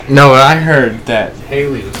No, I heard that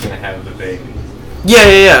Haley was gonna have the baby.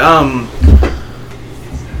 Yeah.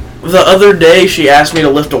 The other day, she asked me to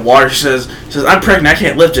lift a water. She says, I'm pregnant, I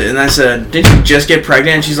can't lift it. And I said, didn't you just get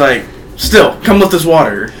pregnant? And she's like, still, come lift this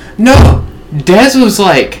water. No, Des was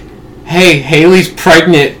like, hey, Haley's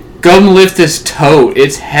pregnant. Go and lift this tote.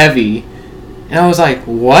 It's heavy. And I was like,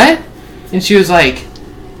 what? And she was like,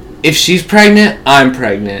 if she's pregnant, I'm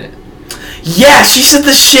pregnant. Yeah, she said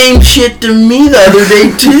the same shit to me the other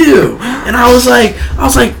day, too. And I was like,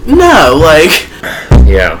 no, like...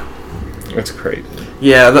 Yeah, that's crazy.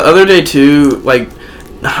 Yeah, the other day too, like,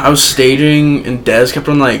 I was staging and Des kept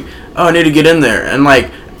on like, oh, I need to get in there, and like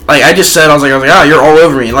I just said, I was like, oh, you're all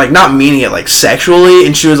over me, like, not meaning it like sexually,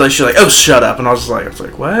 and she was like, oh, shut up, and I was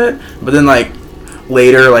like, what? But then like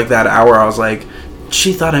later, like that hour, I was like,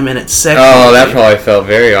 she thought I meant it sexually. Oh, that probably felt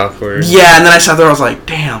very awkward. Yeah, and then I sat there, I was like,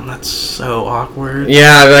 damn, that's so awkward.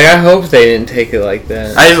 Yeah, like I hope they didn't take it like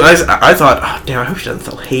that. I thought, oh, damn, I hope she doesn't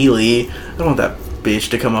tell Haley. I don't want that bitch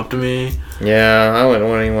to come up to me. Yeah, I wouldn't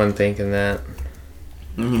want anyone thinking that.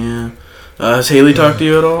 Yeah. Has Haley talked to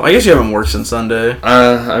you at all? I guess you haven't worked since Sunday.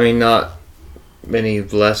 I mean, not many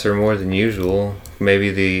less or more than usual.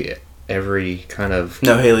 Maybe every kind of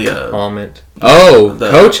Haley, comment. Oh,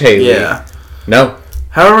 Coach Haley. Yeah. No.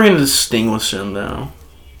 How are we going to distinguish him now?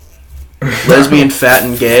 Lesbian, fat,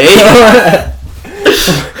 and gay?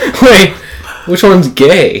 Wait, which one's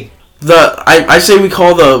gay? I say we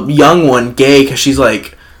call the young one gay because she's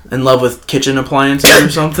like in love with kitchen appliances or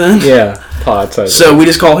something. Yeah, pots. So we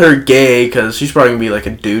just call her gay because she's probably gonna be like a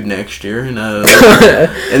dude next year. Who knows?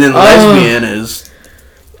 And then lesbian is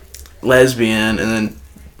lesbian, and then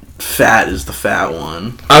fat is the fat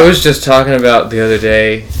one. I was just talking about the other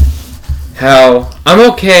day how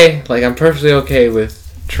I'm okay, like I'm perfectly okay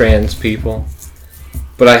with trans people,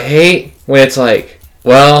 but I hate when it's like,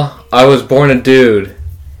 well, I was born a dude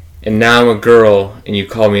and now I'm a girl and you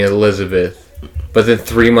call me Elizabeth, but then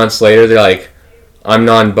 3 months later they're like, I'm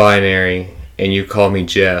non-binary and you call me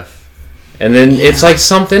Jeff, and then it's like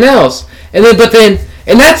something else, and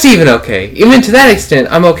that's even okay, even to that extent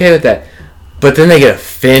I'm okay with that, but then they get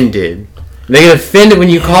offended when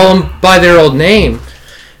you call them by their old name.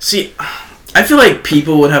 See, I feel like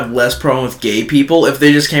people would have less problem with gay people if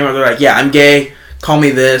they just came out, they're like, yeah, I'm gay, call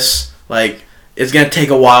me this, like, it's going to take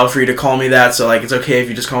a while for you to call me that, so, like, it's okay if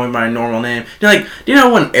you just call me by a normal name. You're like, do you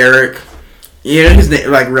know when Eric, his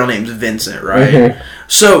real name's Vincent, right? Mm-hmm.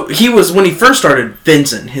 So, when he first started,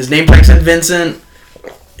 Vincent, his name tag said Vincent,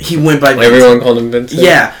 he went by Vincent. Everyone called him Vincent?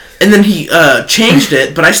 Yeah, and then he changed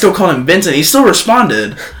it, but I still call him Vincent. He still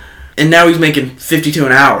responded, and now he's making $52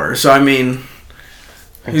 an hour, so, I mean,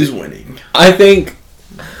 who's winning?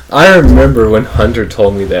 I remember when Hunter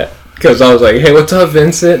told me that, because I was like, hey, what's up,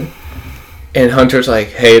 Vincent? And Hunter's like,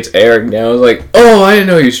 hey, it's Eric now. I was like, oh, I didn't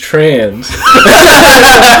know he was trans.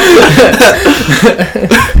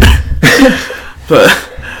 but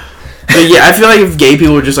yeah, I feel like if gay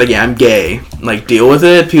people were just like, yeah, I'm gay, like, deal with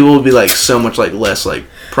it, people would be like so much like less like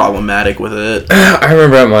problematic with it. I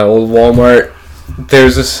remember at my old Walmart,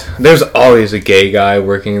 there's always a gay guy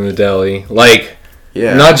working in the deli. Like,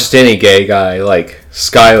 yeah, not just any gay guy, like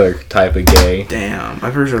Skylar type of gay. Damn,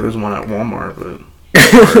 I'm pretty sure there's one at Walmart, but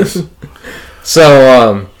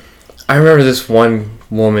so I remember this one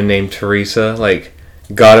woman named Teresa like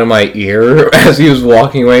got in my ear as he was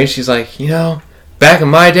walking away. She's like, back in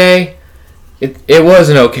my day, it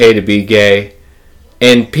wasn't okay to be gay,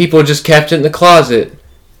 and people just kept it in the closet,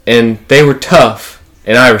 and they were tough,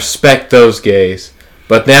 and I respect those gays.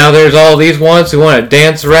 But now there's all these ones who want to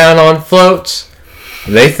dance around on floats.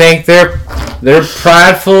 They think they're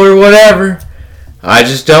prideful or whatever. I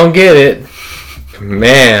just don't get it.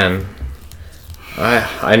 Man,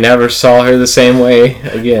 I never saw her the same way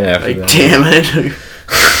again after that. Damn it.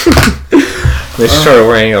 They started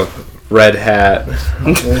wearing a red hat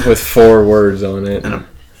with 4 words on it. And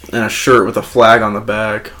a shirt with a flag on the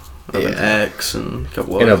back of an X and a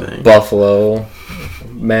couple other things. And a buffalo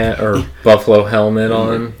buffalo helmet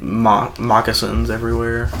on. Moccasins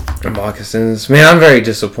everywhere. Moccasins. Man, I'm very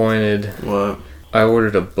disappointed. What? I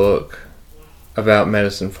ordered a book about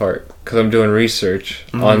Medicine Park because I'm doing research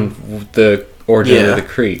on the origin of the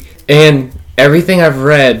creek. And everything I've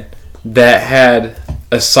read that had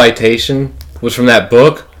a citation was from that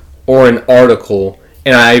book or an article.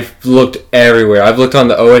 And I've looked everywhere. I've looked on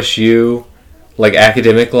the OSU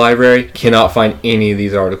academic library, cannot find any of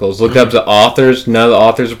these articles. Looked up the authors, none of the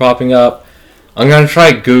authors are popping up. I'm going to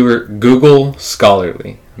try Google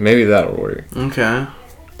Scholarly. Maybe that'll work. Okay.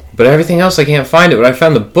 But everything else I can't find it. But I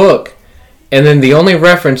found the book, and then the only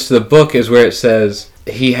reference to the book is where it says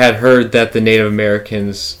he had heard that the Native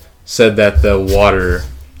Americans said that the water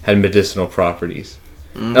had medicinal properties.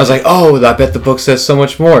 And I was like, oh, I bet the book says so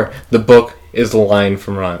much more. The book is line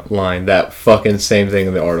from line. That fucking same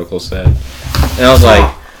thing the article said. And I was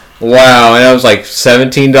like, wow. And I was like,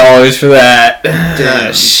 $17 for that.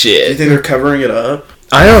 Damn. Shit. Do you think they're covering it up?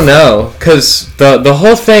 I don't know. Because the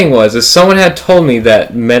whole thing was someone had told me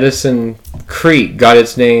that Medicine Creek got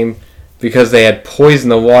its name because they had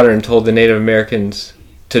poisoned the water and told the Native Americans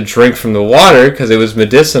to drink from the water because it was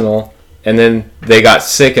medicinal. And then they got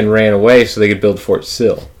sick and ran away so they could build Fort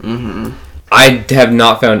Sill. Mm-hmm. I have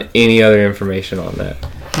not found any other information on that.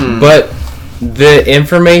 But the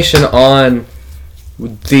information on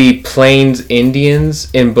the Plains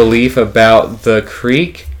Indians in belief about the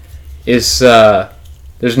creek is,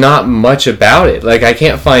 there's not much about it. Like, I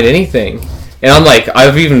can't find anything. And I'm like,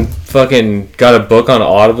 I've even fucking got a book on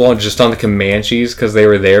Audible just on the Comanches because they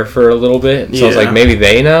were there for a little bit. So I was like, maybe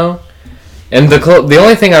they know. And the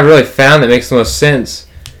only thing I really found that makes the most sense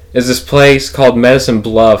is this place called Medicine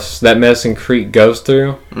Bluffs that Medicine Creek goes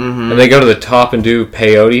through. Mm-hmm. And they go to the top and do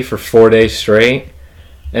peyote for 4 days straight.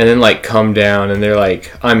 And then, like, come down and they're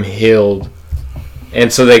like, I'm healed.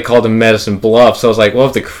 And so they called them Medicine Bluffs. So I was like, well,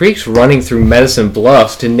 if the creek's running through Medicine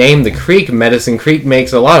Bluffs, to name the creek Medicine Creek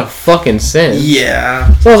makes a lot of fucking sense.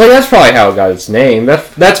 Yeah. So I was like, that's probably how it got its name.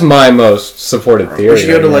 That's my most supported theory. We should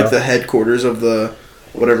go to, like, the headquarters of the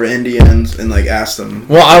whatever Indians and like ask them.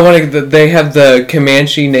 Well, I want to. They have the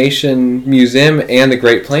Comanche Nation Museum and the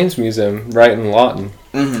Great Plains Museum right in Lawton.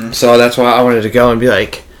 Mm-hmm. So that's why I wanted to go and be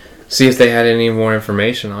like, see if they had any more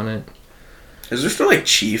information on it. Is there still like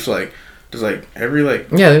chiefs? Like, does like every like?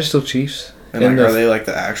 Yeah, there's still chiefs. And like, are they like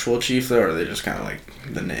the actual chief though, or are they just kind of like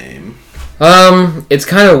the name? It's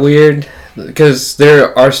kind of weird because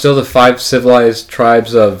there are still the 5 civilized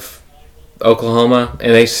tribes of Oklahoma,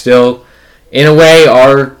 and they still, in a way,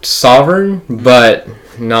 are sovereign, but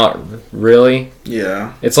not really.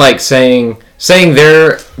 Yeah. It's like saying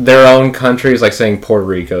their own country is like saying Puerto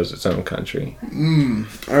Rico is its own country.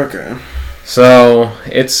 Okay. So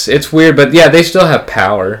it's weird, but yeah, they still have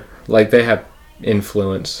power. Like, they have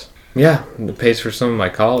influence. Yeah, it pays for some of my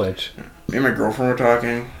college. Me and my girlfriend were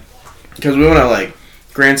talking because we want to, like,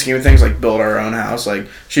 grand scheme of things, like, build our own house. Like,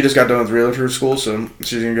 she just got done with realtor school, so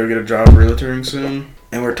she's gonna go get a job realtoring soon.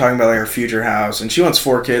 And we're talking about, like, her future house. And she wants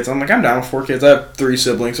 4 kids. I'm like, I'm down with 4 kids. I have 3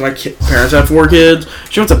 siblings. So my parents have 4 kids.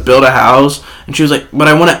 She wants to build a house. And she was like, but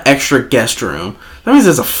I want an extra guest room. That means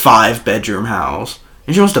it's a 5-bedroom house.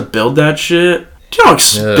 And she wants to build that shit. Do you know how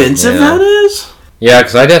expensive that is? Yeah,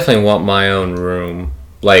 because I definitely want my own room.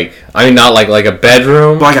 Like, I mean, not like a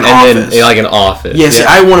bedroom. But like an office. Then, like an office. Yeah, see,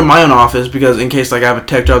 I wanted my own office because in case, like, I have a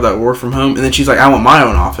tech job that work from home. And then she's like, I want my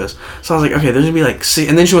own office. So I was like, okay, there's going to be, like,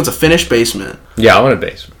 and then she wants a finished basement. Yeah, I want a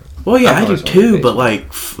basement. Well, yeah, I do too, but,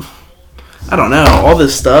 like, I don't know. All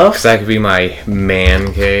this stuff. Because that could be my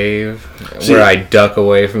man cave where I duck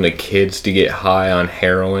away from the kids to get high on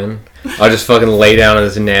heroin. I'll just fucking lay down on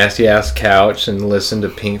this nasty-ass couch and listen to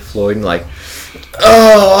Pink Floyd and, like,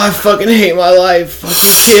 oh, I fucking hate my life. Fucking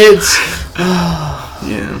kids.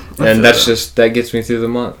 Yeah. And that gets me through the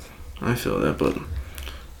month. I feel that, but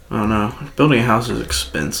I don't know. Building a house is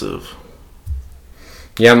expensive.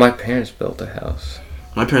 Yeah, my parents built a house.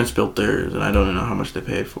 My parents built theirs, and I don't know how much they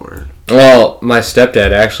paid for it. Well, my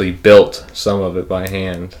stepdad actually built some of it by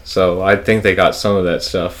hand, so I think they got some of that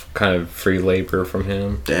stuff kind of free labor from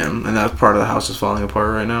him. Damn, and that part of the house is falling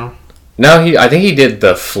apart right now? No, I think he did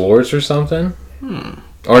the floors or something.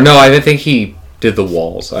 Or no, I think he did the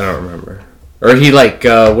walls. I don't remember. Or he, like,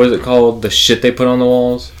 what is it called? The shit they put on the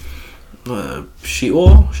walls? Sheet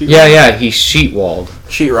wall? Yeah, he sheet-walled.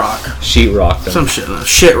 Sheetrock. Sheet-rocked them. Some shit.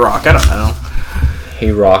 Shit rock, I don't know. He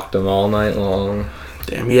rocked them all night long.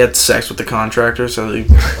 Damn, he had sex with the contractor, so he...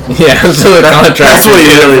 Yeah, so the contractor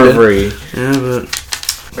did it for free. Yeah,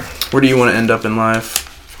 but... Where do you want to end up in life?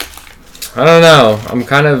 I don't know. I'm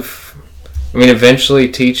kind of... I mean, eventually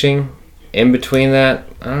teaching. In between that,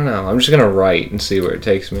 I don't know. I'm just going to write and see where it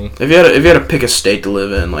takes me. If you had to pick a state to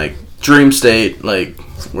live in, like, dream state, like,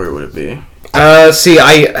 where would it be? See,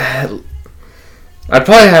 I'd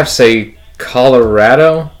probably have to say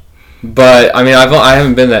Colorado. But I mean, I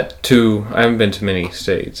haven't been to many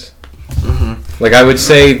states. Mm-hmm. Like, I would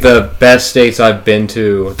say the best states I've been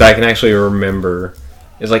to that I can actually remember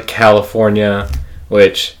is like California,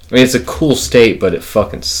 which, I mean, it's a cool state, but it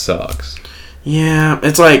fucking sucks. Yeah,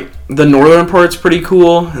 it's like the northern part's pretty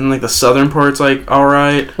cool, and like the southern part's like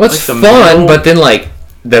alright. Well, it's like fun, but then like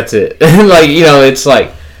that's it. Like, you know, it's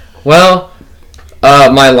like, well,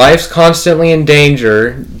 my life's constantly in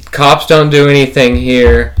danger. Cops don't do anything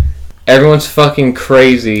here. Everyone's fucking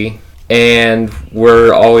crazy, and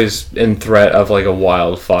we're always in threat of like a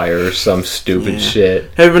wildfire or some stupid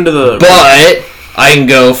shit. Have you been to the... But I can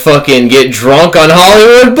go fucking get drunk on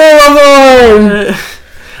Hollywood Boulevard!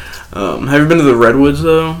 Have you been to the Redwoods,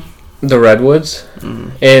 though? The Redwoods?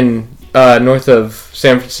 In north of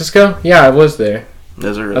San Francisco? Yeah, I was there.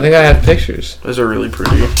 Those are really I think I had pictures. Those are really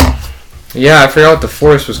pretty. Yeah, I forgot what the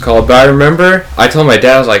forest was called, but I remember I told my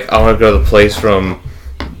dad, I was like, I want to go to the place from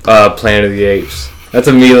Planet of the Apes. That's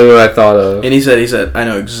immediately what I thought of. And he said, I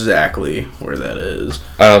know exactly where that is.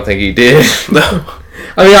 I don't think he did. No.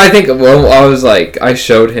 I mean, I think, well, I was like, I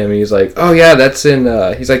showed him, he's like, oh yeah, that's in,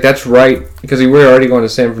 he's like, that's right, because we were already going to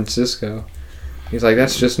San Francisco. He's like,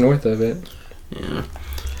 that's just north of it. Yeah.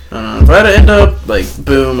 If I had to end up, like,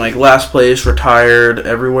 boom, like, last place, retired,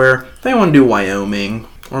 everywhere, I think I want to do Wyoming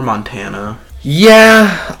or Montana.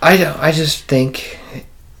 Yeah, I just think,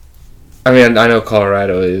 I mean, I know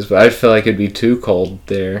Colorado is, but I feel like it'd be too cold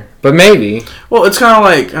there. But maybe. Well, it's kind of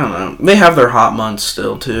like, I don't know, they have their hot months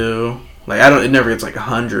still, too. Like, it never gets, like,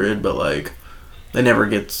 100, but, like, it never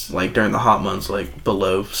gets, like, during the hot months, like,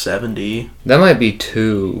 below 70. That might be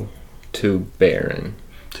too barren.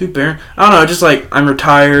 Too barren? I don't know, just, like, I'm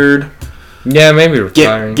retired. Yeah, maybe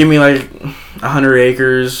retiring. Give me, like, 100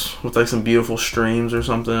 acres with, like, some beautiful streams or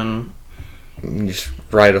something. You just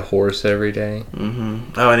ride a horse every day.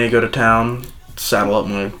 Mm-hmm. Oh, I need to go to town, saddle up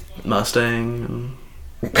my Mustang,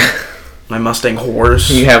 and... my Mustang horse.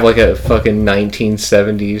 You have like a fucking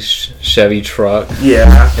 1970s Chevy truck.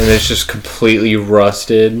 Yeah. And it's just completely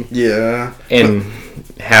rusted. Yeah. And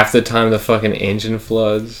half the time the fucking engine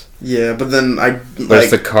floods. Yeah, but then But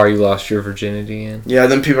it's the car you lost your virginity in. Yeah,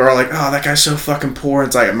 then people are like, oh, that guy's so fucking poor.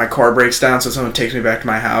 It's like, my car breaks down, so someone takes me back to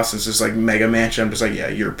my house. It's just like mega mansion. I'm just like, yeah,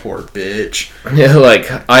 you're poor, bitch. Yeah,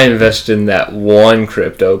 like, I invested in that one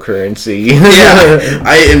cryptocurrency. Yeah,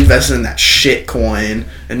 I invested in that shit coin,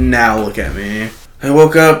 and now look at me. I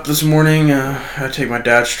woke up this morning, I had to take my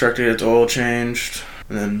dad's truck to get its oil changed,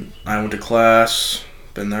 and then I went to class,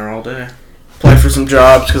 been there all day. Apply for some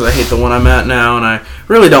jobs because I hate the one I'm at now, and I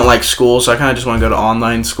really don't like school, so I kind of just want to go to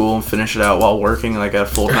online school and finish it out while working like a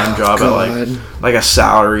full-time job at like a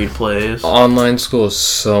salaried place. Online school is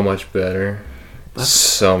so much better.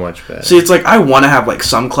 So much better. See, it's like I want to have like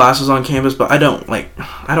some classes on campus, but I don't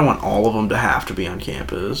want all of them to have to be on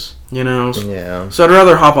campus, you know? Yeah. So I'd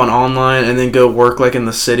rather hop on online and then go work like in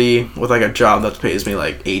the city with like a job that pays me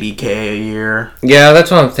like $80K a year. Yeah,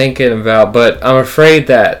 that's what I'm thinking about, but I'm afraid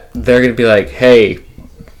that they're going to be like, hey,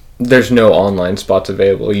 there's no online spots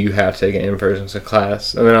available. You have to take an in-person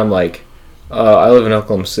class. And then I'm like, I live in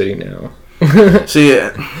Oklahoma City now. See,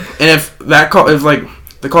 and if the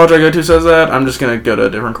college I go to says that, I'm just going to go to a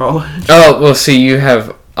different college. Oh, well, see, you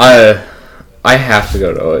have... I have to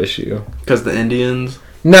go to OSU. Because the Indians?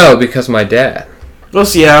 No, because my dad. Well,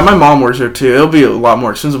 see, yeah, my mom works there, too. It'll be a lot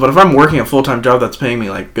more expensive, but if I'm working a full-time job that's paying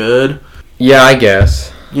me, like, good... Yeah, I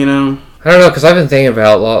guess. You know? I don't know, because I've been thinking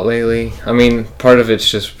about it a lot lately. I mean, part of it's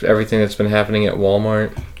just everything that's been happening at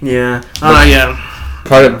Walmart. Yeah. Yeah.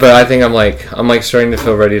 But I think I'm starting to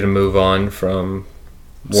feel ready to move on from...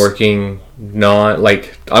 working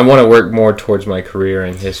I want to work more towards my career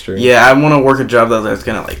in history. Yeah, I want to work a job that's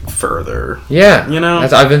gonna like further. Yeah, you know,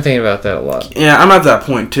 I've been thinking about that a lot. Yeah, I'm at that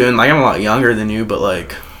point too, and like I'm a lot younger than you, but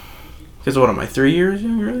like, because what am I, 3 years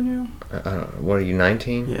younger than you? I don't know. What are you,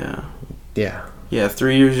 19? Yeah. Yeah,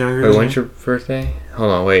 3 years younger. Wait, when's your birthday? Hold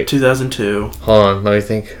on, wait. 2002. Hold on, let me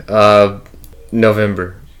think.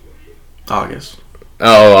 November. August.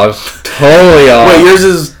 Oh, I was totally off. Wait, yours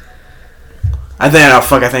is. I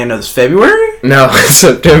think I know this. February? No, it's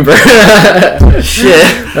September.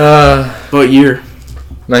 Shit. What year?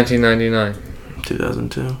 1999.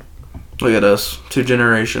 2002. Look at us. 2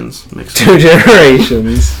 generations. Mixing. 2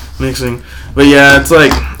 generations. Mixing. But yeah, it's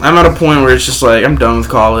like, I'm at a point where it's just like, I'm done with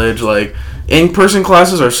college. Like, in-person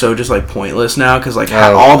classes are so just like pointless now because like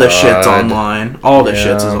all the shit's online. All the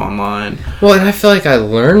shit's is online. Well, and I feel like I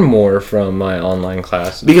learn more from my online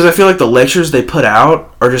classes. Because I feel like the lectures they put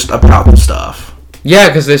out are just about the stuff. Yeah,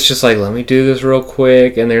 because it's just like, let me do this real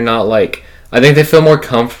quick, and they're not like... I think they feel more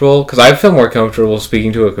comfortable, because I feel more comfortable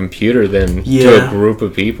speaking to a computer than to a group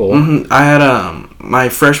of people. Mm-hmm. I had, my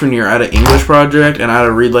freshman year, I had an English project, and I had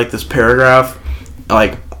to read, like, this paragraph,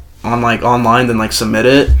 like, online, then, like, submit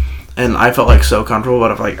it, and I felt, like, so comfortable,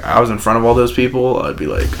 but if, like, I was in front of all those people, I'd be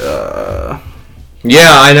like, Yeah,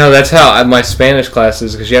 I know, that's how my Spanish class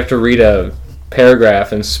is, because you have to read a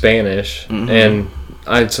paragraph in Spanish, and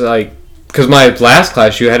it's like... Because my last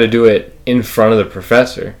class, you had to do it in front of the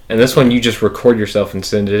professor. And this one, you just record yourself and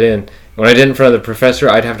send it in. When I did it in front of the professor,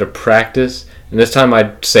 I'd have to practice. And this time,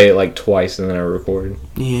 I'd say it like twice and then I record.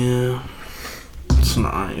 Yeah. It's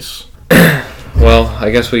nice. Well,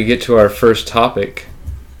 I guess we get to our first topic,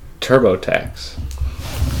 TurboTax.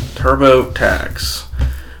 TurboTax.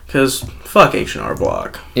 Because fuck H&R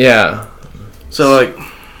Block. Yeah. So, like,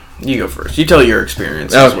 you go first. You tell your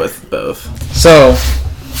experiences with both. So,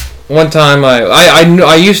 one time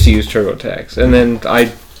I used to use TurboTax, and then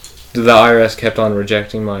the IRS kept on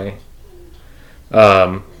rejecting my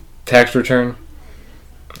tax return,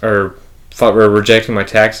 or rejecting my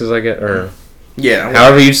taxes, I guess, or yeah,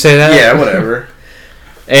 however you say that. Yeah, whatever.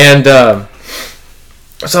 And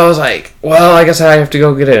so I was like, well, I guess I have to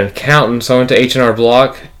go get an accountant. So I went to H&R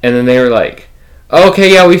Block, and then they were like,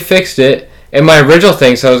 okay, yeah, we fixed it. And my original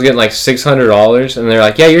thing, so I was getting like $600, and they're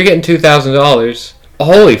like, yeah, you're getting $2,000.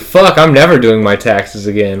 Holy fuck, I'm never doing my taxes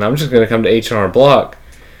again. I'm just going to come to H&R Block.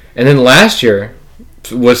 And then last year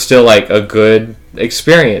was still like a good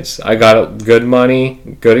experience. I got good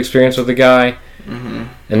money, good experience with the guy. Mm-hmm.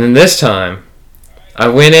 And then this time, I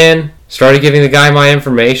went in, started giving the guy my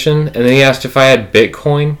information, and then he asked if I had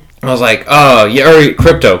Bitcoin. I was like, oh, yeah, or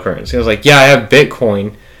cryptocurrency. I was like, yeah, I have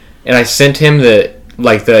Bitcoin. And I sent him the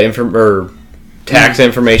tax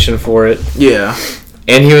information for it. Yeah.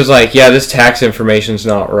 And he was like, yeah, this tax information's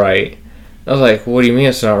not right. I was like, what do you mean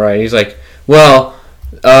it's not right? He's like, well,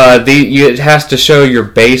 it has to show your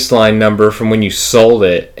baseline number from when you sold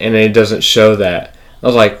it, and it doesn't show that. I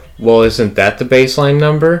was like, well, isn't that the baseline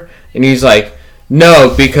number? And he's like,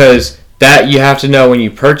 no, because that you have to know when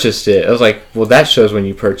you purchased it. I was like, well, that shows when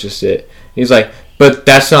you purchased it. He's like, but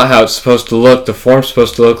that's not how it's supposed to look. The form's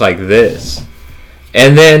supposed to look like this.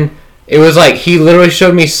 And then it was like he literally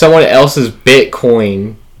showed me someone else's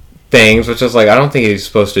Bitcoin things, which I was like, I don't think he's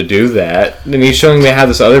supposed to do that. And he's showing me how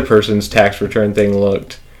this other person's tax return thing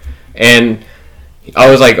looked. And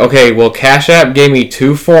I was like, okay, well, Cash App gave me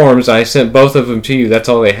 2 forms, and I sent both of them to you. That's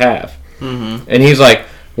all they have. Mm-hmm. And he's like,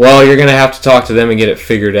 well, you're going to have to talk to them and get it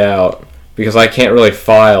figured out, because I can't really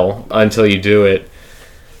file until you do it.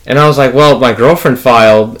 And I was like, well, my girlfriend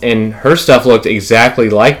filed, and her stuff looked exactly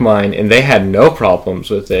like mine, and they had no problems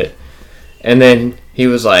with it. And then he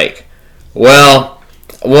was like, well,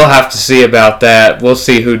 we'll have to see about that. We'll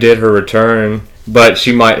see who did her return, but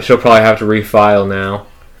she'll probably have to refile now.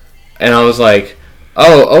 And I was like,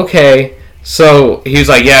 oh, okay. So he was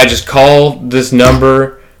like, yeah, just call this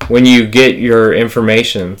number when you get your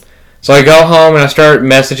information. So I go home and I start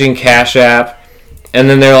messaging Cash App, and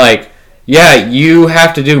then they're like, yeah, you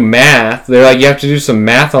have to do math. They're like, you have to do some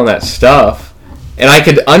math on that stuff. And I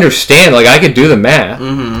could understand, like, I could do the math.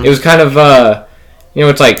 Mm-hmm. It was kind of,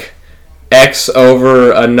 it's like X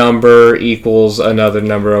over a number equals another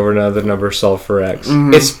number over another number solved for X.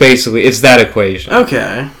 Mm-hmm. It's that equation.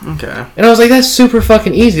 Okay. And I was like, that's super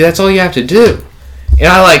fucking easy. That's all you have to do. And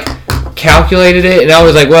I, like, calculated it, and I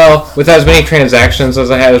was like, well, with as many transactions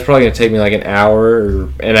as I had, it's probably going to take me like an hour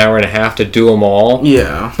or an hour and a half to do them all.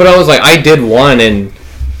 Yeah. But I was like, I did one, and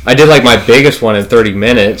I did like my biggest one in 30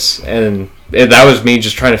 minutes, and that was me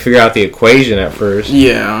just trying to figure out the equation at first.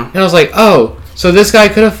 Yeah. And I was like, oh, so this guy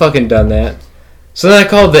could have fucking done that. So then I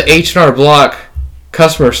called the H&R Block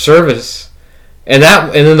customer service, and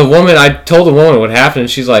then I told the woman what happened,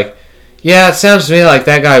 and she's like, yeah, it sounds to me like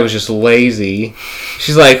that guy was just lazy.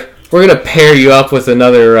 She's like, we're going to pair you up with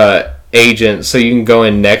another agent so you can go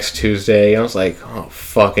in next Tuesday. I was like, oh,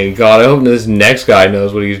 fucking God. I hope this next guy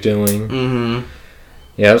knows what he's doing. Mm-hmm.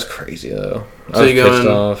 Yeah, it was crazy, though. I was pissed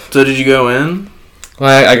off. So did you go in?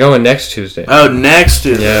 Well, I go in next Tuesday. Oh, next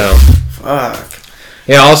Tuesday. Yeah. Fuck.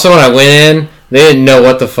 Yeah, also when I went in, they didn't know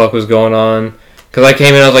what the fuck was going on. Because I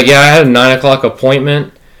came in, I was like, yeah, I had a 9 o'clock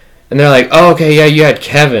appointment. And they're like, oh, okay, yeah, you had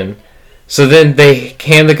Kevin. So then they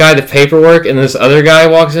hand the guy the paperwork, and this other guy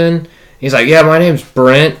walks in. He's like, yeah, my name's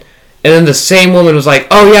Brent. And then the same woman was like,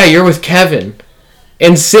 oh, yeah, you're with Kevin.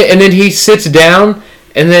 And then he sits down,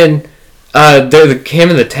 and then him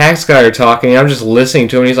and the tax guy are talking, and I'm just listening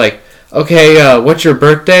to him. And he's like, okay, what's your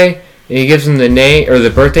birthday? And he gives him the name, or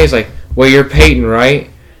the birthday. He's like, well, you're Peyton, right?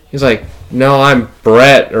 He's like, no, I'm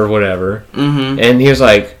Brett, or whatever. Mm-hmm. And he was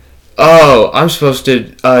like, oh, I'm supposed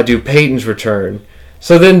to do Peyton's return.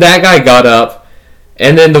 So then that guy got up,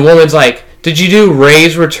 and then the woman's like, did you do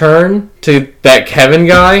Ray's return to that Kevin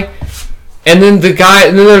guy? And then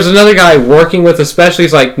there's another guy working with a specialist.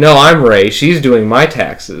 He's like, no, I'm Ray. She's doing my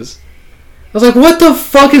taxes. I was like, what the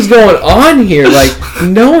fuck is going on here? Like,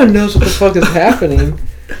 no one knows what the fuck is happening.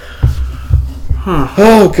 Huh.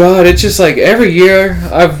 Oh, God. It's just like every year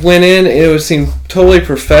I've went in, it would seem totally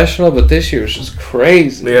professional, but this year was just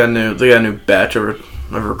crazy. They got a new batch of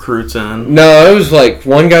recruits in. No, it was like,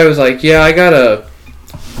 one guy was like, yeah, I got a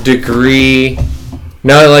degree.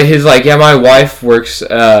 No, like, he's like, yeah, my wife works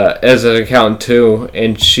as an accountant too,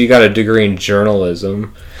 and she got a degree in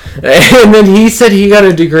journalism. And then he said he got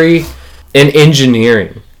a degree in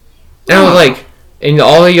engineering. And I was like, and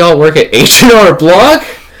all of y'all work at H&R Block?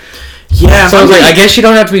 Yeah. So I was like, I guess you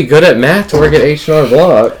don't have to be good at math to work at H&R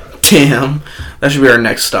Block. Damn. That should be our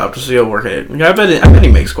next stop, just to go work at it. I bet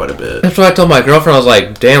he makes quite a bit. That's what I told my girlfriend. I was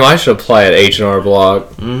like, damn, I should apply at H&R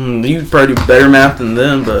Block. You probably do better math than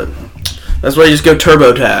them, but that's why you just go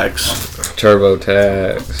TurboTax.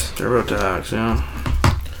 TurboTax, yeah.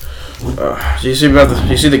 Do you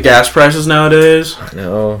see the gas prices nowadays? I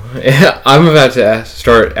know. I'm about to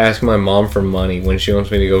start asking my mom for money when she wants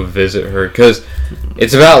me to go visit her, because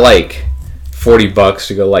it's about like $40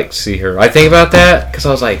 to go like see her. I think about that because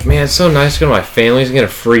I was like, man, it's so nice to go to my family's and get a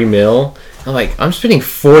free meal. I'm like, I'm spending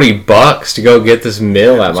 $40 to go get this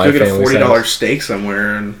meal at my family's house. Get a $40 steak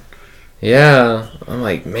somewhere. And yeah, I'm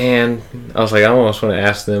like, man. I was like, I almost want to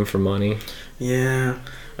ask them for money. Yeah.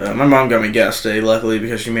 My mom got me gas today, luckily,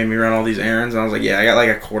 because she made me run all these errands. And I was like, yeah, I got like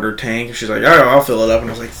a quarter tank. And she's like, oh, I'll fill it up. And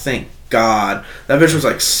I was like, thank God. That bitch was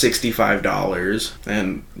like $65.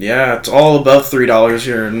 And yeah, it's all above $3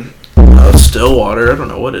 here in Stillwater. I don't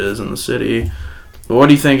know what it is in the city. But what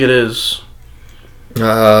do you think it is?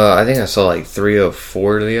 I think I saw like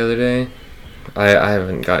 304 the other day. I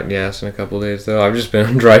haven't gotten gas in a couple days, though. I've just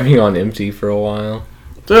been driving on empty for a while.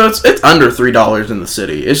 So it's under $3 in the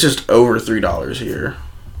city. It's just over $3 here.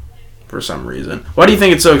 For some reason. Why do you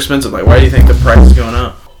think it's so expensive? Like, why do you think the price is going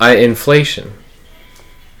up? Inflation.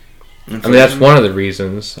 I mean, that's one of the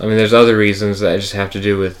reasons. I mean, there's other reasons that just have to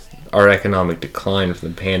do with our economic decline from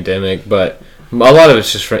the pandemic, but a lot of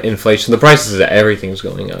it's just for inflation. The prices of everything's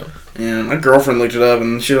going up. Yeah, my girlfriend looked it up,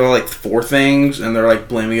 and she saw like 4 things, and they're like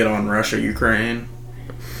blaming it on Russia, Ukraine.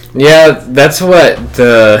 Yeah, that's what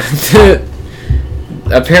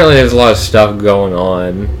apparently there's a lot of stuff going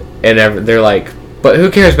on, and they're like, but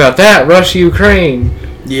who cares about that? Russia, Ukraine.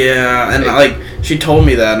 Yeah, and like she told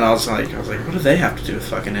me that, and I was like, what do they have to do with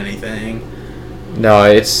fucking anything? No,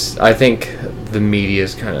 I think the media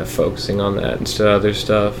is kind of focusing on that instead of other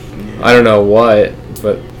stuff. Yeah. I don't know what,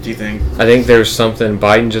 but do you think? I think there's something.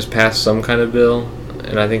 Biden just passed some kind of bill,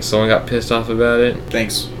 and I think someone got pissed off about it.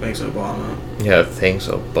 Thanks, Obama. Yeah, thanks,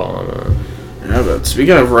 Obama. Yeah, but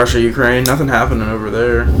speaking of Russia, Ukraine, nothing happening over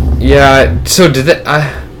there. Yeah, so did that?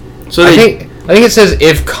 I think it says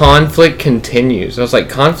if conflict continues. I was like,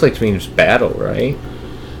 conflict means battle, right?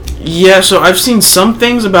 Yeah, so I've seen some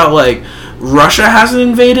things about like Russia hasn't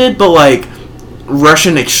invaded, but like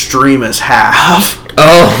Russian extremists have.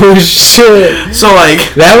 Oh shit! So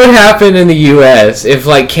like that would happen in the U.S. if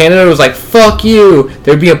like Canada was like fuck you.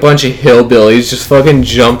 There'd be a bunch of hillbillies just fucking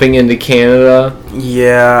jumping into Canada.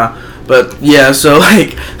 Yeah, but yeah, so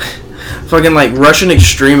like fucking like Russian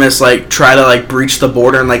extremists like try to like breach the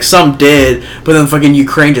border, and like some did, but then fucking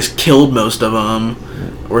Ukraine just killed most of them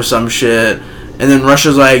or some shit. And then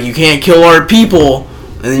Russia's like, you can't kill our people,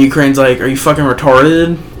 and then Ukraine's like, are you fucking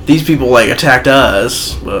retarded? These people like attacked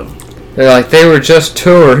us, but they're like, they were just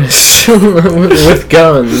tourists with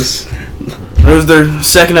guns. It was their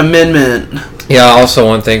Second Amendment. Yeah, also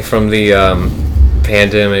one thing from the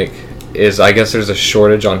pandemic is I guess there's a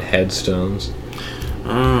shortage on headstones.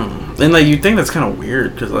 And like you'd think that's kind of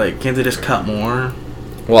weird because like can't they just cut more?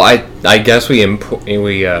 Well, I guess we import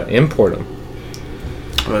them.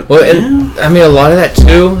 But, well, and I mean a lot of that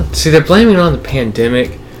too. See, they're blaming it on the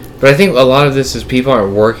pandemic, but I think a lot of this is people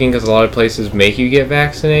aren't working because a lot of places make you get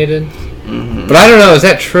vaccinated. Mm-hmm. But I don't know, is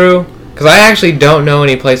that true? Because I actually don't know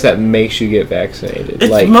any place that makes you get vaccinated.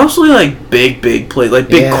 It's like, mostly like big place, like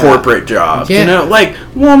big corporate jobs. Yeah. You know, like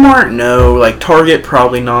Walmart, no. Like Target,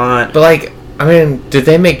 probably not. But like, I mean, did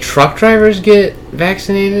they make truck drivers get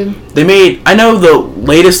vaccinated? I know the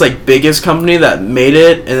latest, like, biggest company that made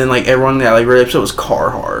it, and then, like, everyone that, like, really upset was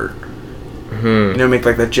Carhartt. You know, make,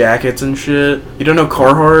 like, the jackets and shit. You don't know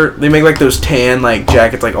Carhartt? They make, like, those tan, like,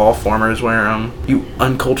 jackets, like, all farmers wear them. You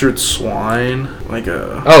uncultured swine. Like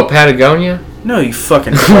a... Oh, Patagonia? No, you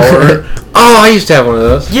fucking Carhartt. Oh, I used to have one of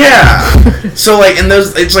those. Yeah! So, like, and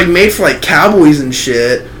those, it's, like, made for, like, cowboys and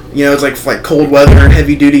shit. You know, it's like cold weather and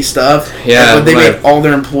heavy duty stuff. Yeah. But they made all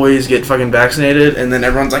their employees get fucking vaccinated, and then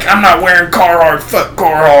everyone's like, I'm not wearing Carhartt, fuck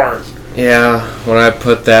Carhartt. Yeah, when I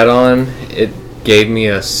put that on, it gave me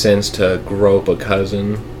a sense to grope a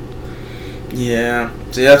cousin. Yeah.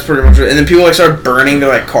 See, that's pretty much it. And then people like started burning their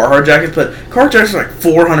like Carhartt jackets, but Carhartt jackets are like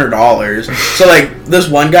 $400. So like this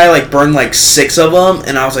one guy like burned like 6 of them,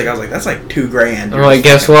 and I was like that's like $2,000. I'm like,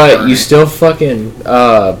 guess what? Burning. You still fucking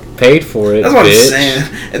paid for it. That's what bitch. I'm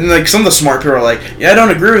saying. And then like some of the smart people are like, yeah, I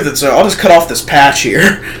don't agree with it, so I'll just cut off this patch here.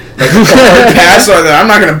 Like the Carhartt patch, so I'm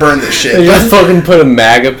not gonna burn this shit. You just fucking put a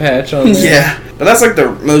MAGA patch on there. Yeah, but that's like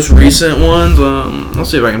the most recent ones. I'll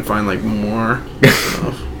see if I can find like more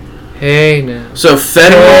stuff. Hey now. So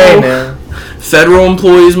federal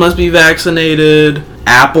employees must be vaccinated.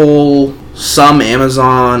 Apple, some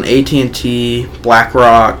Amazon, AT&T,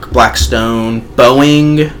 BlackRock, Blackstone,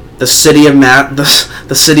 Boeing, the city of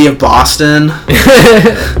the city of Boston.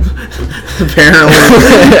 Apparently,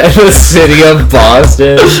 the city of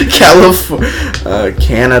Boston, California,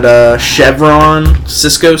 Canada, Chevron,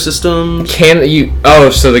 Cisco Systems.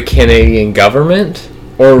 So the Canadian government,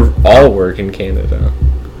 or all work in Canada?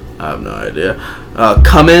 I have no idea.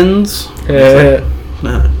 Cummins. Do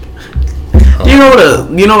you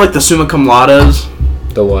know like the summa cum laude is?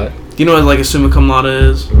 The what? Do you know what like a summa cum laude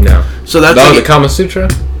is? No. So that's the Kama Sutra?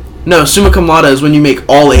 No, summa cum laude is when you make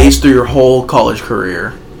all A's through your whole college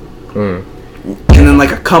career. And then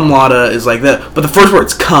like a cum laude is like that, but the first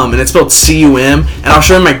word's cum, and it's spelled cum. And I was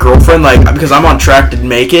showing my girlfriend like because I'm on track to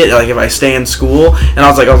make it, like if I stay in school, and I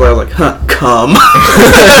was like, huh, cum.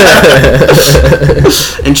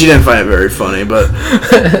 And she didn't find it very funny, but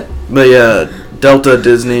yeah, Delta,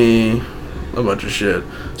 Disney, a bunch of shit.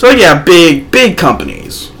 So like, yeah, big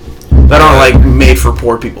companies that aren't like made for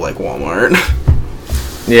poor people like Walmart.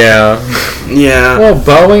 Yeah. Well,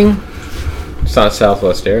 Boeing. It's not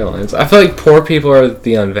Southwest Airlines. I feel like poor people are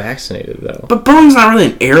the unvaccinated, though. But Boeing's not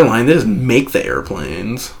really an airline. They just make the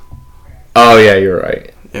airplanes. Oh, yeah, you're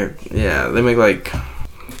right. Yeah, they make, like...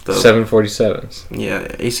 the 747s. Yeah,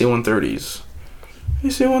 AC-130s.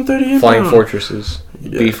 AC-130 Flying Fortresses.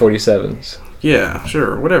 Yeah. B-47s. Yeah,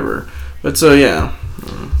 sure, whatever. But so, yeah.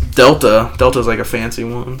 Delta's like a fancy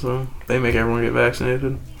one, so they make everyone get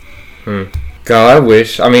vaccinated. God, I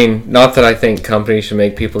wish. I mean, not that I think companies should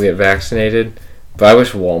make people get vaccinated, but I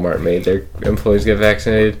wish Walmart made their employees get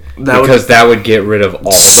vaccinated that would get rid of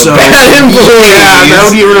all the bad employees. Yeah,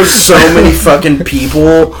 that would get rid of so many fucking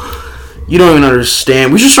people. You don't even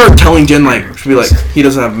understand. We should start telling Jen, like, should be like, he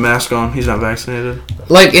doesn't have a mask on, he's not vaccinated.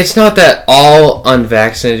 Like, it's not that all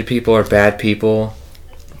unvaccinated people are bad people,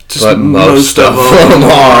 just but most of them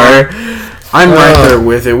are. I'm right there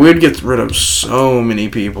with it. We'd get rid of so many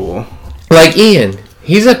people. Like Ian,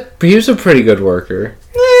 he was a pretty good worker.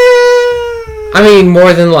 I mean,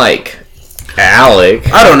 more than like Alec.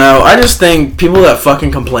 I don't know. I just think people that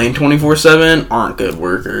fucking complain 24/7 aren't good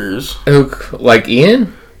workers. Like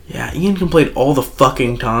Ian? Yeah, Ian complained all the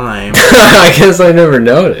fucking time. I guess I never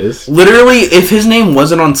noticed. Literally, if his name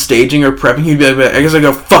wasn't on staging or prepping, he'd be like, I guess I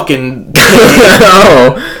go fucking...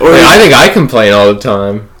 I think I complain all the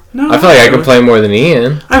time. No, I feel like I complain more than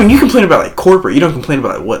Ian. I mean, you complain about like corporate. You don't complain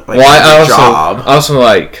about like what like job. I also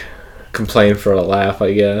like complain for a laugh,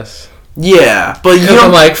 I guess. Yeah, but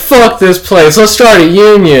I'm like, fuck this place. Let's start a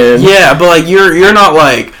union. Yeah, but like you're not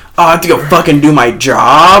like, oh, I have to go fucking do my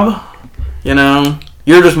job. You know,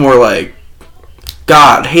 you're just more like,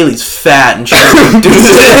 God, Haley's fat and she doesn't do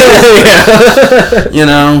this. You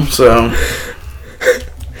know, so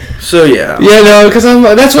yeah. Yeah, no, because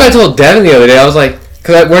that's what I told Devin the other day. I was like.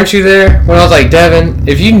 Because weren't you there when I was like, Devin,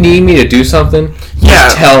 if you need me to do something,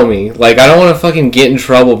 just tell me. Like, I don't want to fucking get in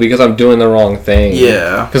trouble because I'm doing the wrong thing.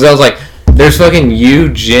 Yeah. Because I was like, there's fucking you,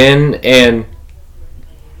 Jen, and...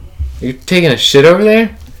 You taking a shit over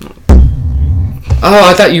there? Oh,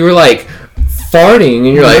 I thought you were, like, farting, and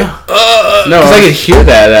you're like, ugh. No. Because I could hear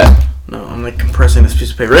that. No, I'm, like, compressing this piece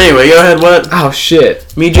of paper. Anyway, go ahead, what? Oh,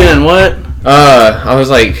 shit. Me, Jen, and what? I was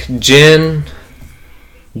like, Jen,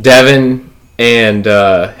 Devin... and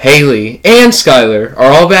Haley and Skylar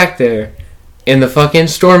are all back there, and the fucking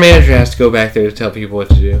store manager has to go back there to tell people what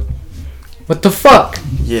to do. What the fuck?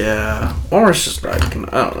 Yeah, or it's just like, I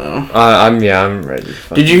don't know. I'm ready.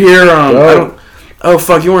 Did you hear? Oh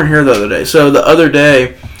fuck, you weren't here the other day. So the other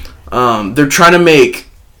day, they're trying to make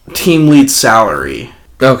team lead salary.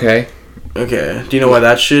 Okay. Do you know why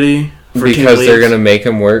that's shitty? Because they're going to make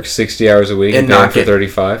them work 60 hours a week and not for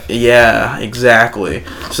 35? Yeah, exactly.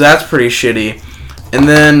 So that's pretty shitty. And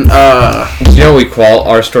then... Do you know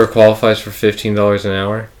our store qualifies for $15 an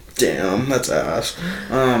hour? Damn, that's ass.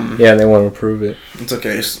 Yeah, they want to approve it. It's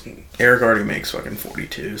okay. Eric already makes fucking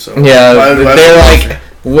 42, so... Yeah, they're like...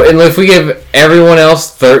 And if we give everyone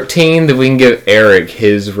else 13, then we can give Eric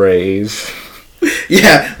his raise.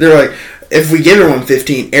 Yeah, they're like... If we give everyone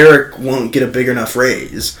 15, Eric won't get a big enough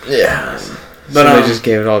raise. Yeah. But they just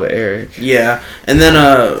gave it all to Eric. Yeah. And then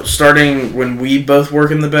starting when we both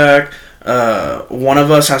work in the back, one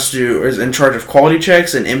of us is in charge of quality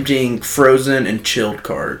checks and emptying frozen and chilled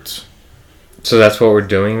carts. So that's what we're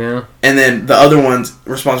doing now? And then the other one's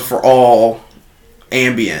responsible for all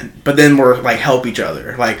ambient. But then we're like help each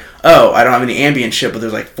other. Like, oh, I don't have any ambient shit, but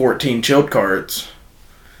there's like 14 chilled carts.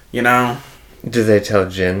 You know? Did they tell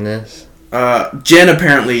Jen this? Jen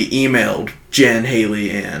apparently emailed Jen,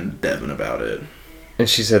 Haley, and Devin about it. And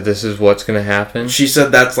she said this is what's going to happen? She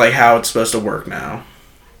said that's like how it's supposed to work now.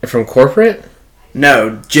 From corporate?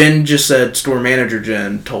 No, Jen just said store manager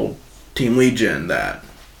Jen told team lead Jen that.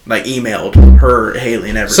 Like, emailed her, Haley,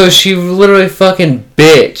 and everything. So she literally fucking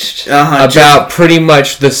bitched about pretty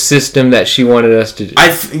much the system that she wanted us to do.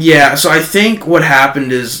 So I think what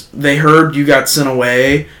happened is they heard you got sent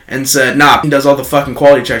away and said, nah, he does all the fucking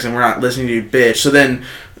quality checks and we're not listening to you, bitch. So then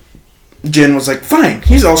Jen was like, fine,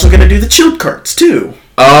 he's also going to do the chilled carts, too.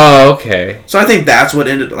 Oh, okay. So I think that's what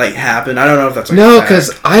ended, like, happened. I don't know if that's, like, no,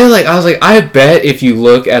 because I was like, I bet if you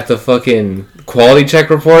look at the fucking quality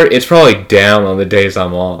check report, it's probably down on the days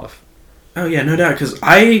I'm off. Oh, yeah, no doubt, also,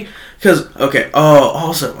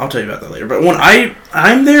 I'll tell you about that later, but when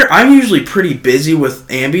I'm there, I'm usually pretty busy with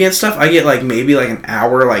ambient stuff. I get, like, maybe, like, an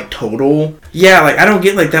hour, like, total. Yeah, like, I don't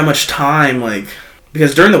get, like, that much time, like,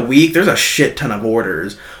 because during the week, there's a shit ton of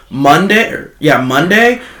orders. Monday,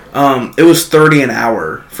 it was $30 an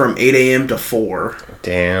hour from 8 a.m. to 4.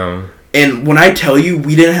 Damn. And when I tell you,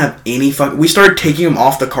 we didn't have any we started taking them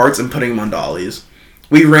off the carts and putting them on dollies.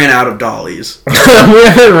 We ran out of dollies. We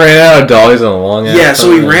ran out of dollies on a long ass. Yeah, so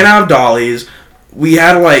we ran out of dollies. We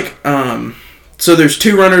had like, so there's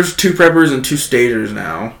 2 runners, 2 preppers, and 2 stagers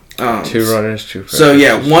now. 2 runners, 2 preppers. So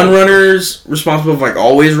yeah, 1 runner's responsible for like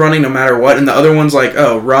always running no matter what, and the other one's like,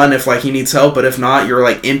 oh, run if like he needs help, but if not, you're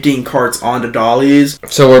like emptying carts onto dollies.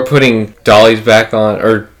 So we're putting dollies back on,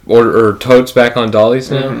 or totes back on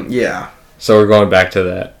dollies now? Mm-hmm, yeah. So we're going back to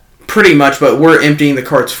that. Pretty much, but we're emptying the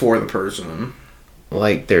carts for the person.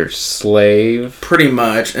 Like their slave? Pretty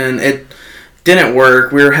much, and it didn't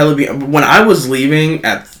work. We were when I was leaving,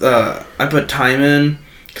 I put time in,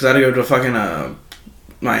 because I had to go to fucking,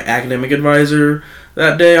 my academic advisor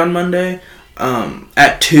that day on Monday.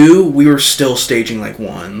 At 2, we were still staging like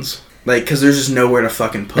 1s. Like, because there's just nowhere to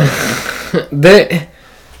fucking put them.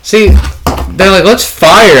 They're like, let's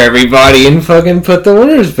fire everybody and fucking put the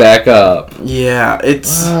winners back up. Yeah,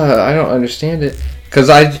 it's... I don't understand it. Because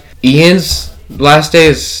Ian's last day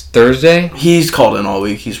is Thursday. He's called in all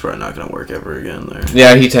week. He's probably not going to work ever again there.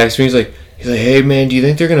 Yeah, he texted me. He's like, hey, man, do you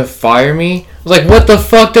think they're going to fire me? I was like, what the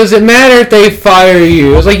fuck does it matter if they fire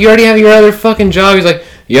you? I was like, you already have your other fucking job. He's like,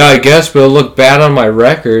 yeah, I guess, but it'll look bad on my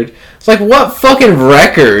record. It's like, what fucking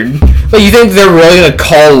record? Like, you think they're really going to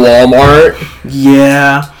call Walmart?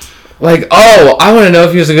 Yeah. Like, oh, I want to know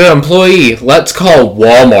if he was a good employee. Let's call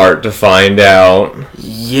Walmart to find out.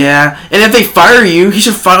 Yeah. And if they fire you, he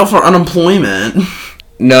should file for unemployment.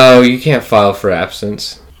 No, you can't file for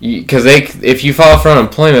absence. Because if you file for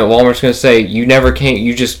unemployment, Walmart's going to say, you never came,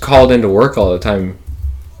 you just called into work all the time.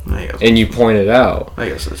 And you pointed out. I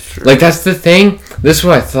guess that's true. Like, that's the thing. This is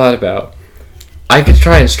what I thought about. I could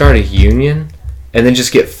try and start a union and then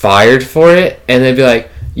just get fired for it and then be like,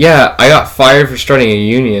 yeah, I got fired for starting a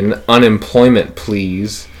union. Unemployment,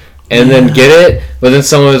 please. And then get it. But then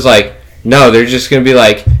someone was like, no, they're just going to be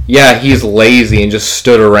like, yeah, he's lazy and just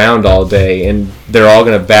stood around all day. And they're all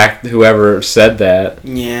going to back whoever said that.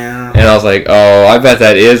 Yeah. And I was like, oh, I bet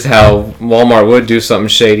that is how Walmart would do something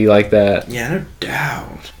shady like that. Yeah, no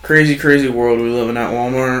doubt. Crazy, crazy world we live in at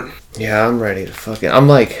Walmart. Yeah, I'm ready to fucking... I'm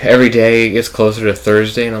like, every day it gets closer to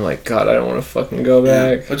Thursday, and I'm like, God, I don't want to fucking go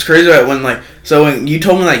back. What's crazy about when, like... So, when you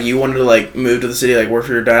told me, like, you wanted to, like, move to the city, like, work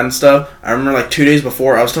for your dad and stuff, I remember, like, 2 days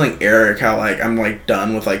before, I was telling Eric how, like, I'm, like,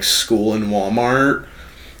 done with, like, school and Walmart.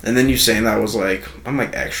 And then you saying that was, like... I'm,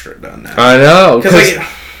 like, extra done now. I know, because...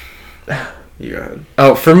 You go ahead.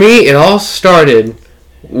 Oh, for me, it all started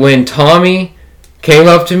when Tommy came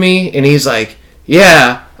up to me, and he's like,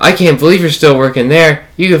 yeah... I can't believe you're still working there.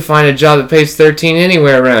 You could find a job that pays $13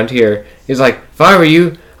 anywhere around here. He's like, if I were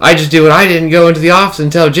you, I'd just do what I did and go into the office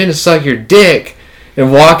and tell Jen to suck your dick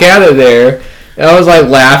and walk out of there. And I was like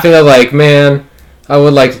laughing. I was like, man, I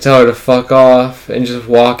would like to tell her to fuck off and just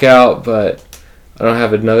walk out, but I don't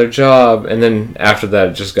have another job. And then after that,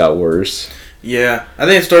 it just got worse. Yeah, I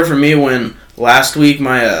think it started for me when last week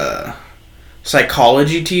my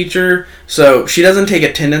psychology teacher, so she doesn't take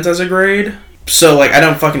attendance as a grade. So, like, I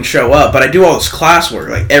don't fucking show up, but I do all this classwork,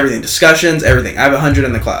 like, everything, discussions, everything. I have 100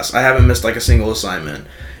 in the class. I haven't missed, like, a single assignment.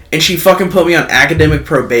 And she fucking put me on academic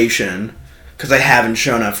probation because I haven't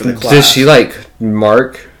shown up for the class. Does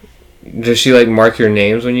she, mark your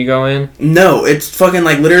names when you go in? No, it's fucking,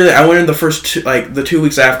 like, literally, I went in the first, the 2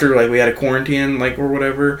 weeks after, like, we had a quarantine, like, or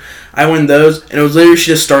whatever. I went in those, and it was literally,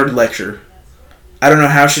 she just started lecture. I don't know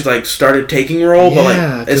how she, like, started taking roll, but, like,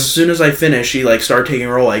 as soon as I finished, she, like, started taking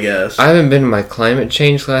roll, I guess. I haven't been in my climate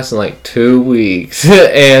change class in, like, 2 weeks,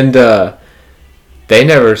 and, they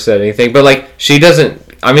never said anything, but, like, she doesn't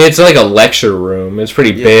I mean, it's like a lecture room. It's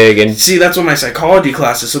pretty big. And see, that's what my psychology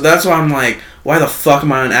class is. So that's why I'm like, why the fuck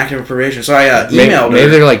am I on academic probation? So I emailed her.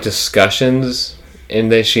 Maybe they're like discussions,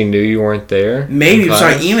 and that she knew you weren't there. Maybe. So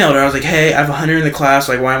I emailed her. I was like, hey, I have 100 in the class.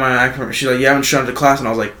 Like, why am I on academic probation? She's like, you haven't shown up to class. And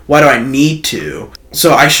I was like, why do I need to?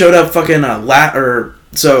 So I showed up fucking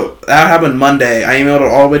So that happened Monday. I emailed her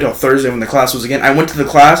all the way till Thursday when the class was again. I went to the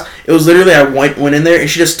class. It was literally, I went in there and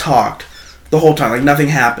she just talked the whole time. Like, nothing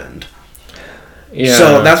happened. Yeah.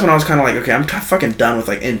 So that's when I was kind of like, okay, I'm fucking done with,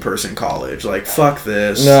 like, in-person college. Like, fuck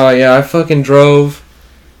this. No, yeah, I fucking drove.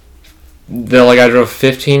 I drove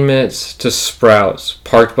 15 minutes to Sprouts,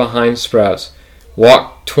 parked behind Sprouts,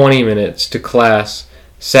 walked 20 minutes to class,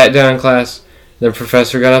 sat down in class. The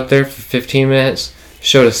professor got up there for 15 minutes,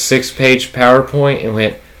 showed a 6-page PowerPoint, and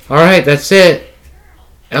went, all right, that's it.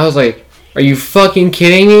 And I was like, are you fucking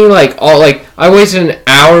kidding me? I wasted an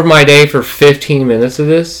hour of my day for 15 minutes of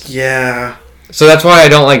this? Yeah. So that's why I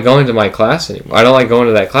don't like going to my class anymore. I don't like going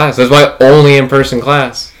to that class. That's my only in-person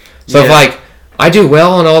class. So if, I do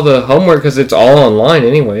well on all the homework because it's all online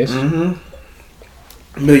anyways.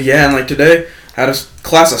 Mm-hmm. But yeah, and, like, today, I had a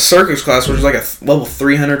class, a circus class, which was, like, a level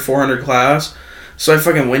 300, 400 class. So I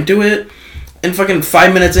fucking went to it, and fucking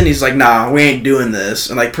 5 minutes in, he's like, nah, we ain't doing this,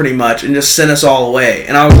 and, like, pretty much, and just sent us all away.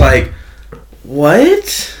 And I was like,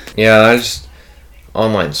 what? Yeah,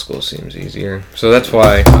 online school seems easier. So that's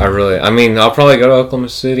why I'll probably go to Oklahoma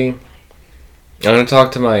City. I'm going to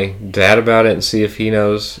talk to my dad about it and see if he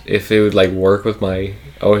knows if it would, like, work with my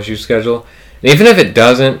OSU schedule. And even if it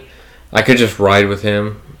doesn't, I could just ride with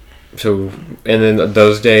him. And then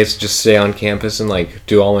those days, just stay on campus and, like,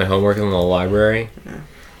 do all my homework in the library. Yeah.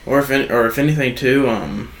 Or if anything, too,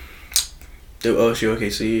 do OSU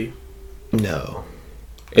OKC. No.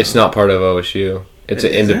 It's not part of OSU. It's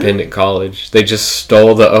an independent college. They just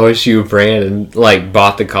stole the OSU brand and, like,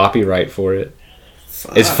 bought the copyright for it.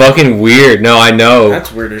 Fuck. It's fucking weird. No, I know.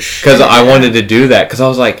 That's weird as shit. Because I wanted to do that. Because I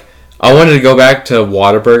was like, I wanted to go back to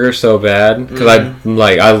Whataburger so bad. Because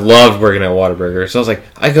I loved working at Whataburger. So I was like,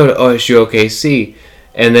 I go to OSU OKC.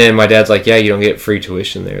 And then my dad's like, yeah, you don't get free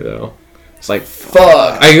tuition there, though. It's like,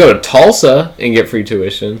 fuck. I could go to Tulsa and get free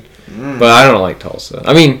tuition. But I don't like Tulsa.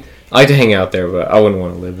 I mean, I like to hang out there, but I wouldn't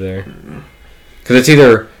want to live there. Because it's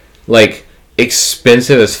either, like,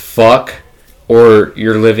 expensive as fuck, or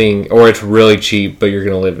it's really cheap, but you're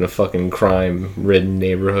going to live in a fucking crime-ridden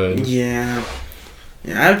neighborhood. Yeah.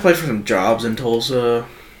 Yeah, I applied for some jobs in Tulsa.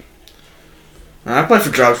 I applied for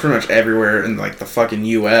jobs pretty much everywhere in, like, the fucking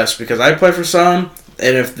U.S. because I applied for some,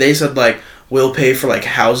 and if they said, like, we'll pay for, like,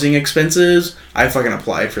 housing expenses, I fucking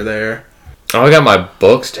applied for there. Oh, I got my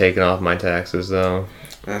books taken off my taxes, though.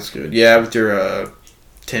 That's good. Yeah, with your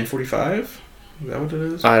 1045? Is that what it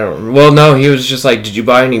is? Well, no, he was just like, did you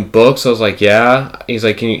buy any books? I was like, yeah. He's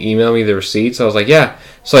like, can you email me the receipts? I was like, yeah.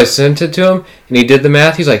 So I sent it to him, and he did the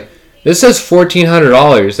math. He's like, this says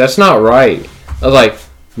 $1,400. That's not right. I was like,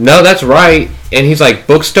 no, that's right. And he's like,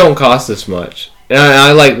 books don't cost this much. And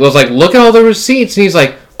I was like, look at all the receipts. And he's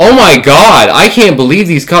like, oh my God, I can't believe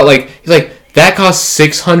these cost. Like, he's like, that costs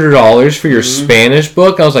 $600 for your Spanish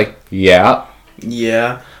book? And I was like, yeah.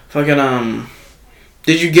 Yeah. Fucking,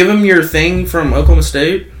 did you give him your thing from Oklahoma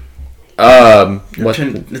State? What?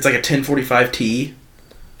 It's like a 1045T.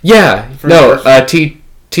 Yeah. No,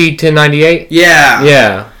 T1098? Yeah.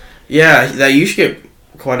 Yeah. Yeah, that you should get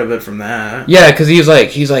quite a bit from that. Yeah, because he's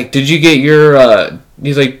like, did you get your,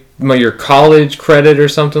 your college credit or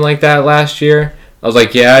something like that last year? I was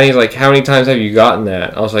like, yeah. And he's like, how many times have you gotten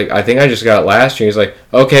that? I was like, I think I just got it last year. He's like,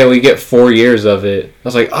 okay, well, you get 4 years of it. I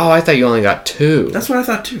was like, oh, I thought you only got 2. That's what I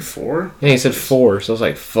thought too, 4. Yeah, he said 4. So I was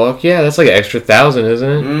like, fuck yeah, that's like an extra 1,000, isn't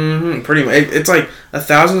it? Mm-hmm. Pretty much. It's like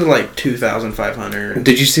 1,000 to like 2,500.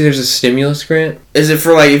 Did you see there's a stimulus grant? Is it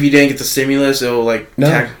for like if you didn't get the stimulus, it'll like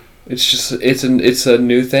no? It's just it's a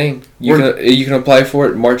new thing. You can apply for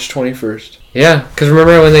it March 21st. Yeah, because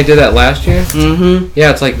remember when they did that last year? Mm-hmm.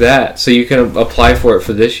 Yeah, it's like that. So you can apply for it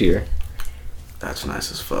for this year. That's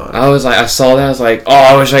nice as fuck. I saw that. I was like, oh,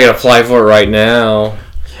 I wish I could apply for it right now.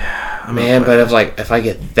 Yeah, man. But if I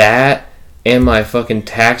get that and my fucking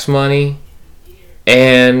tax money,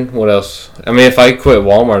 and what else? I mean, if I quit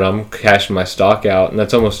Walmart, I'm cashing my stock out, and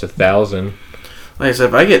that's almost 1,000. Like I said,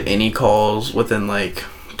 if I get any calls within like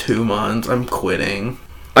 2 months, I'm quitting.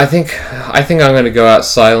 I think I'm going to go out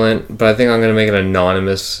silent, but I think I'm going to make an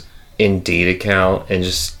anonymous Indeed account and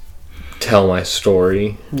just tell my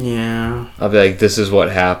story. Yeah. I'll be like, this is what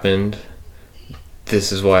happened.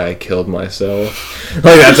 This is why I killed myself. Like,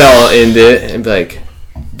 that's how I'll end it. And be like,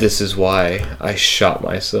 this is why I shot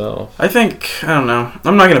myself. I don't know.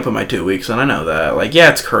 I'm not going to put my 2 weeks in. I know that. Like, yeah,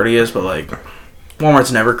 it's courteous, but like,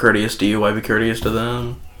 Walmart's never courteous to you. Why be courteous to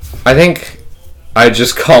them? I think I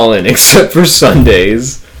just call in except for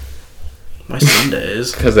Sundays. Why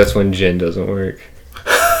Sundays? Because that's when gin doesn't work.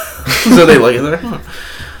 So they like it there? Huh.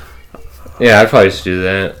 Yeah, I'd probably just do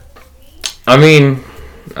that. I mean,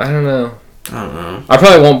 I don't know. I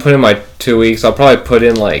probably won't put in my 2 weeks. I'll probably put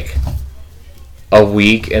in like a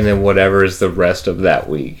week and then whatever is the rest of that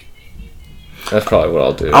week. That's probably what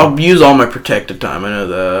I'll do. I'll use all my protected time. I know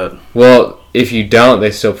that. Well, if you don't,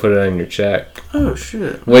 they still put it on your check. Oh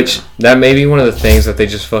shit. Which that may be one of the things that they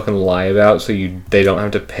just fucking lie about, so they don't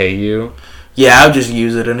have to pay you. Yeah, I'll just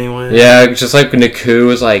use it anyway. Yeah, just like Naku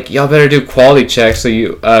was like, y'all better do quality checks so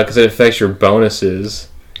you, because it affects your bonuses.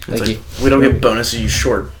 Like, we don't get bonuses, you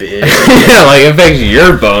short bitch. Yeah, like it affects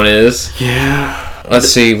your bonus. Yeah. Let's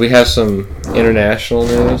see, we have some international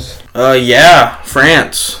news. Yeah,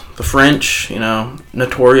 France. The French,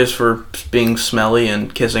 notorious for being smelly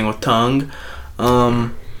and kissing with tongue,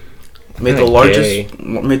 made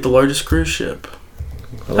the largest cruise ship.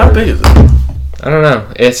 How big is it? I don't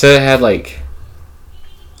know. It said it had like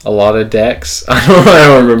a lot of decks. I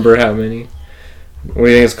don't remember how many. What do you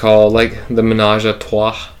think it's called? Like the Menage a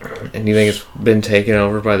Trois? And do you think it's been taken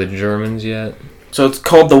over by the Germans yet? So it's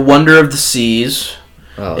called the Wonder of the Seas.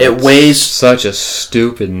 Oh, it weighs such a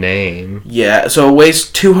stupid name. Yeah, so it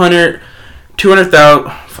weighs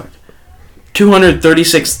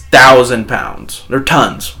 236,000 pounds. They're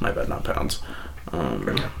tons. My bad, not pounds.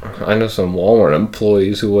 I know some Walmart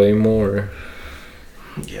employees who weigh more.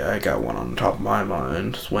 Yeah, I got one on the top of my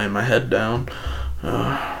mind. Just weighing my head down.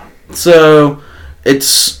 So,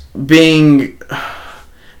 it's being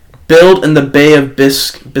built in the Bay of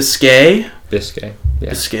Biscay. Biscay, yeah.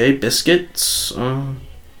 Biscay, biscuits.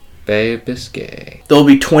 Bay of Biscay. There'll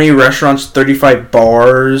be 20 restaurants, 35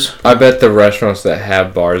 bars. I bet the restaurants that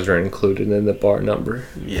have bars are included in the bar number.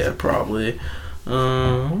 Yeah, probably.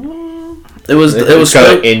 It was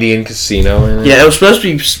got an Indian casino in it. Yeah, it was supposed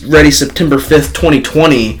to be ready September 5th,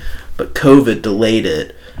 2020, but COVID delayed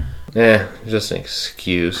it. Yeah, just an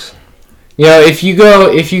excuse. If you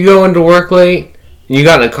go into work late and you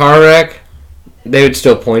got in a car wreck, they would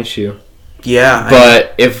still point you. Yeah.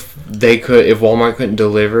 But if Walmart couldn't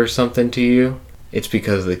deliver something to you, it's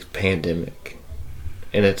because of the pandemic.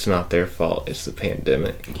 And it's not their fault, it's the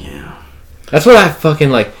pandemic. Yeah. That's what I fucking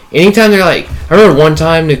like. Anytime they're like, I remember one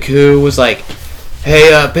time Naku was like,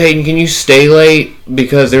 hey, Peyton, can you stay late?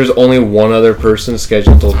 Because there's only one other person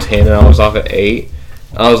scheduled till 10 and I was off at 8.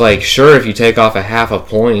 I was like, sure, if you take off a half a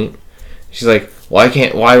point. She's like,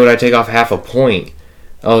 why would I take off half a point?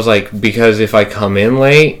 I was like, because if I come in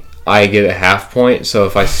late, I get a half point, so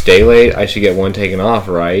if I stay late, I should get one taken off,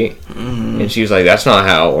 right? Mm-hmm. And she was like, that's not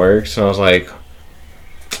how it works. And I was like,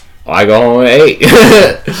 I go home at 8.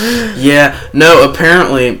 Yeah, no,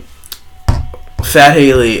 apparently, Fat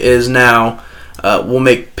Haley is now, will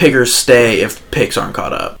make pickers stay if picks aren't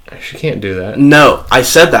caught up. She can't do that. No, I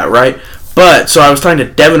said that, right? But, so I was talking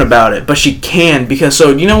to Devin about it, but she can, because,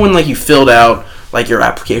 so, when, you filled out, your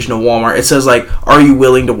application to Walmart, it says, are you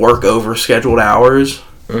willing to work over scheduled hours?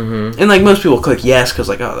 Mm-hmm. And, most people click yes, because,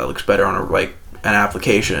 oh, that looks better on, an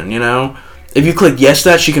application, If you click yes to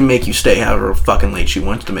that, she can make you stay however fucking late she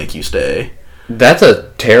wants to make you stay. That's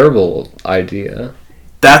a terrible idea.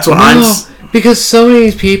 That's what because so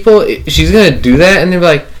many people, she's going to do that, and they're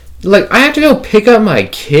like, I have to go pick up my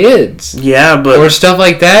kids. Yeah, but... Or stuff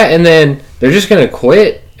like that, and then they're just going to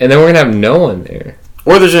quit, and then we're going to have no one there.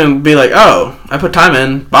 Or they're going to be like, oh, I put time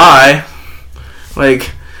in, bye. I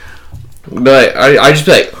just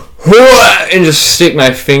be like, and just stick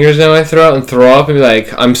my fingers down my throat and throw up and be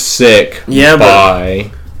like, I'm sick. Yeah,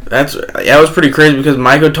 bye. It was pretty crazy because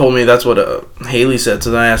Micah told me that's what Haley said.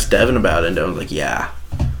 So then I asked Devin about it, and Devin was like, yeah.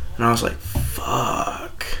 And I was like,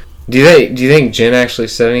 fuck. Do you think Jen actually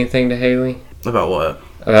said anything to Haley? About what?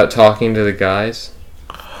 About talking to the guys?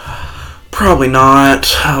 Probably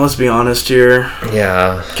not. Let's be honest here.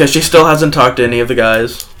 Yeah. Because she still hasn't talked to any of the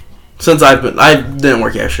guys. Since I didn't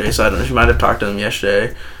work yesterday, so I don't know. She might have talked to them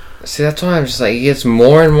yesterday. See, that's why I'm just like, it gets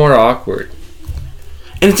more and more awkward.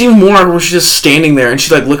 And it's even more awkward when she's just standing there and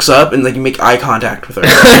she looks up and you make eye contact with her.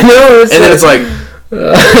 I know. And then it's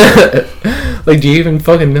do you even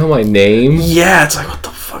fucking know my name? Yeah, it's what the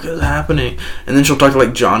fuck is happening? And then she'll talk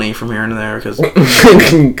to Johnny from here and there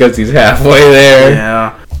because he's halfway there.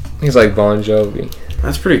 Yeah. He's like Bon Jovi.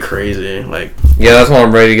 That's pretty crazy. Yeah, that's why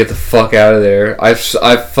I'm ready to get the fuck out of there. I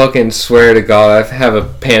fucking swear to God, I have a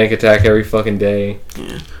panic attack every fucking day.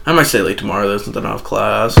 Yeah. I might stay late tomorrow though since I don't have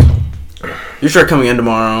class. You start coming in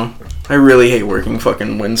tomorrow. I really hate working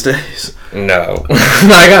fucking Wednesdays. No.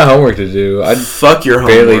 I got homework to do. I Fuck your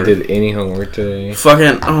barely homework. did any homework today.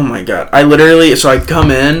 Fucking, oh my god. I literally, so I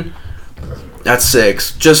come in at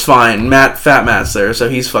 6, just fine. Fat Matt's there, so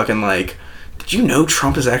he's fucking like, did you know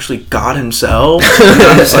Trump is actually God himself? And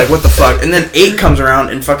I'm just like, what the fuck? And then 8 comes around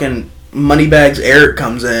and fucking Moneybags Eric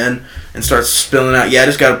comes in and starts spilling out, yeah, I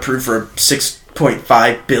just got approved for a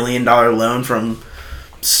 $6.5 billion loan from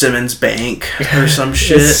Simmons Bank or some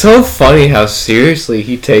shit. It's so funny how seriously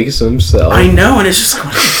he takes himself. I know, and it's just like,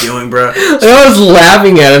 what are you doing, bro? And I was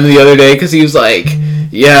laughing at him the other day because he was like,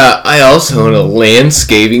 yeah, I also own a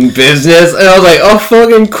landscaping business. And I was like, oh,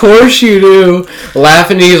 fucking course you do.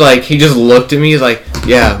 Laughing, he just looked at me. He's like,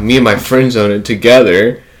 yeah, me and my friends own it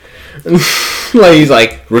together. Like, he's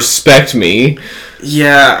like, respect me.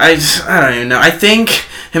 Yeah, I don't even know. I think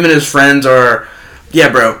him and his friends are, yeah,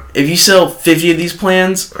 bro, if you sell 50 of these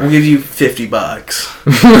plans, we'll give you $50.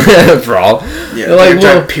 Bro. Yeah, like,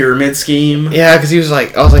 giant pyramid scheme. Yeah, because I was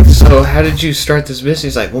like, so how did you start this business?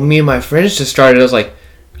 He's like, well, me and my friends just started. I was like,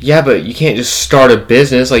 yeah, but you can't just start a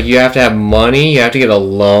business. Like, you have to have money. You have to get a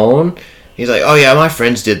loan. He's like, oh, yeah, my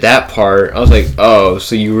friends did that part. I was like, oh,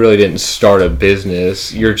 so you really didn't start a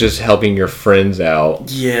business. You're just helping your friends out.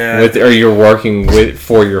 Yeah. Or you're working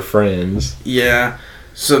for your friends. Yeah.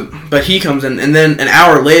 So, but he comes in, and then an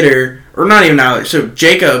hour later, or not even an hour later, so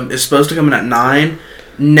Jacob is supposed to come in at 9,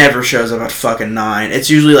 never shows up at fucking 9. It's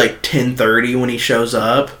usually like 10:30 when he shows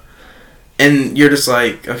up. And you're just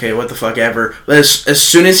like, okay, what the fuck ever. But as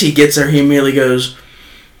soon as he gets there, he immediately goes,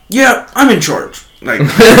 yeah, I'm in charge. Like, he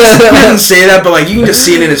doesn't say that, but like you can just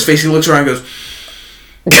see it in his face. He looks around and goes,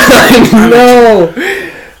 no.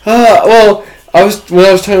 Well, when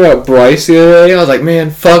I was talking about Bryce the other day, I was like, man,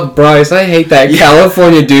 fuck Bryce. I hate that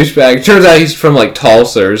California douchebag. Turns out he's from like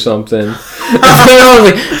Tulsa or something.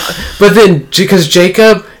 But then, because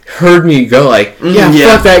Jacob heard me go like, yeah,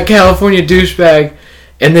 fuck that California douchebag.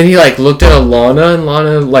 And then he like looked at Alana, and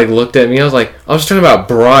Lana like looked at me. I was like, I was talking about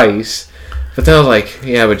Bryce. But then I was like,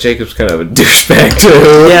 yeah, but Jacob's kind of a douchebag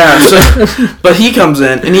too. Yeah, so, but he comes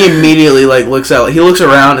in and he immediately like looks out. He looks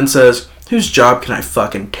around and says, whose job can I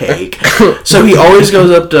fucking take? So he always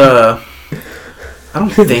goes up to, I don't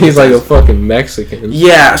think he's like a fucking Mexican.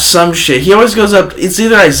 Yeah, some shit. He always goes up. It's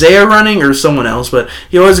either Isaiah running or someone else, but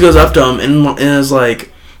he always goes up to him and is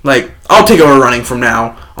like I'll take over running from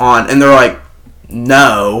now on. And they're like,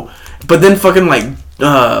 no. But then fucking like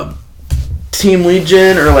Team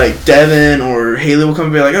Legion or like Devin or Haley will come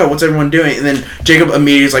and be like, oh, what's everyone doing? And then Jacob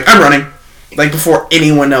immediately is like, I'm running. Like before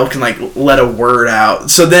anyone else can like let a word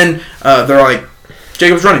out. So then they're like,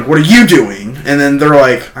 Jacob's running. What are you doing? And then they're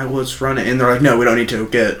like, I was running. And they're like, no, we don't need to.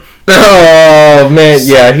 Get. Oh man,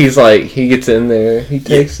 yeah. He's like, he gets in there. He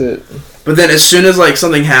takes it. But then as soon as like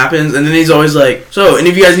something happens, and then he's always like, so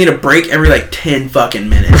any of you guys need a break every like 10 fucking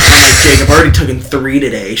minutes? I'm like, Jacob, I already took in 3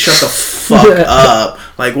 today. Shut the fuck up.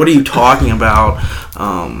 Like, what are you talking about?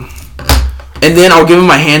 And then I'll give him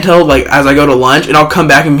my handheld like as I go to lunch, and I'll come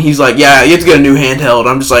back and he's like, yeah, you have to get a new handheld.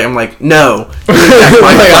 I'm like, no.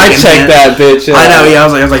 I checked that bitch out. I know, yeah. I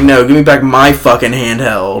was like, no, give me back my fucking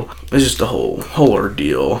handheld. It's just a whole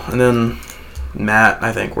ordeal. And then Matt,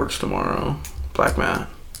 I think, works tomorrow. Black Matt.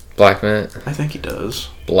 I think he does.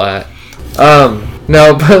 Black.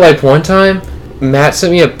 No, but like one time, Matt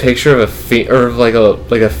sent me a picture of a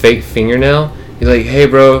fake fingernail. He's like, hey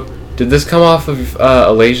bro, did this come off of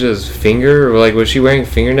Alasia's finger? Or like, was she wearing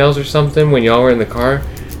fingernails or something when y'all were in the car?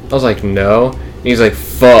 I was like, no. And he's like,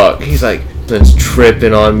 fuck. He's like, then's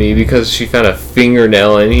tripping on me because she found a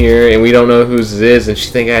fingernail in here and we don't know whose it is and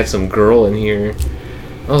she think I had some girl in here.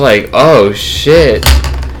 I was like, oh shit.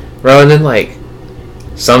 Bro, and then like,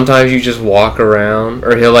 sometimes you just walk around,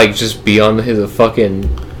 or he'll like just be on his fucking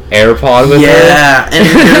AirPod with her. Yeah, and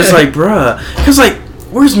you're just like, bruh. Because like,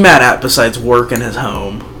 where's Matt at besides work in his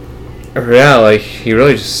home? Yeah, like, he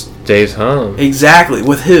really just stays home. Exactly.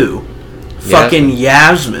 With who? Fucking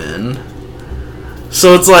Yasmin.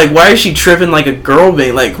 So it's like, why is she tripping like a girl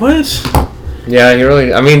being like, what? Yeah,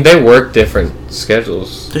 they work different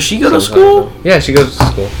schedules. Does she go to school? Yeah, she goes to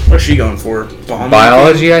school. What's she going for?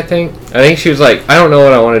 Biology, I think. I think she was like, I don't know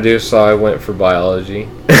what I want to do, so I went for biology.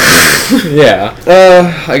 Yeah.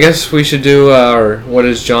 I guess we should do our what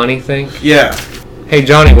does Johnny think? Yeah. Hey,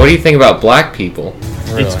 Johnny, what do you think about black people?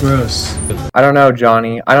 Really? It's gross. I don't know,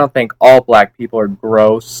 Johnny. I don't think all black people are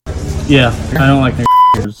gross. Yeah, I don't like their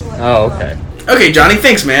Oh, okay. Okay, Johnny,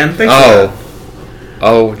 thanks, man. Thanks for that.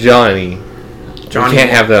 Oh, Johnny. We can't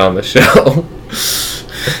have that on the show.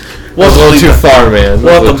 Well, a little too far, man.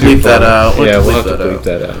 We'll have to bleep that out. Yeah, we'll have to bleep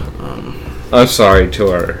that out. I'm sorry to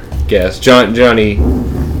our guest. Johnny,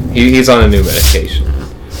 he's on a new medication.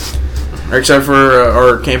 Except for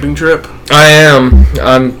our camping trip. I am.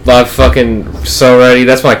 I'm fucking so ready.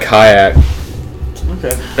 That's my kayak.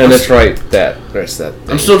 Okay. And that's right. There's that thing.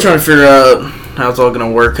 I'm still trying to figure out how it's all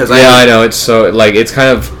gonna work. I know. It's so, like, it's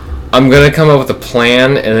kind of... I'm gonna come up with a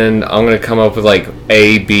plan, and then I'm gonna come up with, like,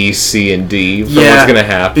 A, B, C, and D for what's gonna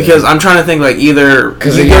happen. Because I'm trying to think, like, either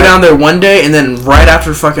you go down there one day, and then right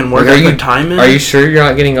after fucking work, I put time in. Are you sure you're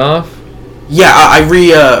not getting off? Yeah, I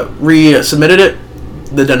re-submitted it.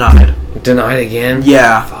 The denied. Denied again?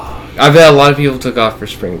 Yeah. I bet a lot of people took off for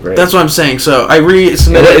spring break. That's what I'm saying. So I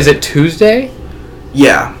resubmitted. Is it Tuesday?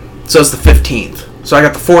 Yeah. So it's the 15th. So I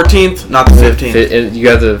got the 14th, not the 15th. You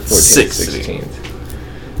got the 14th, 16th.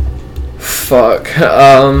 Fuck.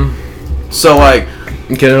 So, like...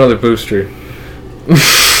 Get another booster.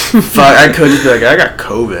 Fuck, I could just be like, I got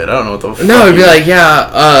COVID. I don't know what the fuck. No, it'd be like,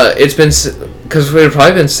 yeah, it's been... Because it had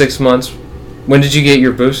probably been 6 months. When did you get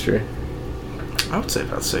your booster? I would say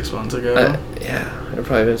about 6 months ago. Yeah, it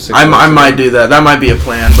probably been 6 months I might do that. That might be a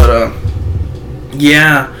plan, but,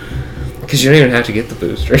 yeah. Because you don't even have to get the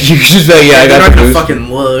booster. You can just be like, yeah, I got the booster. They're not gonna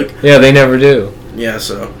fucking look. Yeah, they never do. Yeah,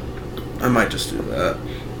 so I might just do that.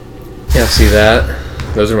 Yeah, see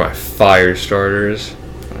that? Those are my fire starters.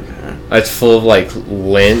 Okay. It's full of, like,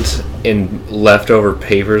 lint and leftover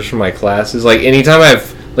papers from my classes. Like, anytime I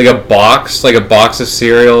have, like a box of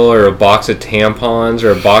cereal or a box of tampons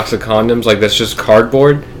or a box of condoms, like, that's just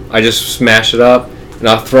cardboard, I just smash it up and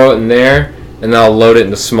I'll throw it in there and then I'll load it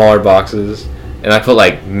into smaller boxes and I put,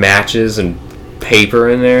 like, matches and paper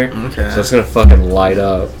in there. Okay. So it's gonna fucking light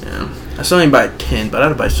up. Yeah. I still need to buy a tent, but I had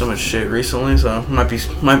to buy so much shit recently, so might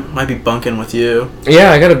be bunking with you.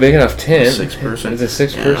 Yeah, I got a big enough tent. 6-person. It's a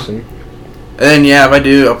 6-person. And then, yeah, if I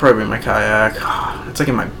do, I'll probably bring my kayak. It's like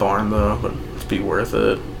in my barn, though, but it'll be worth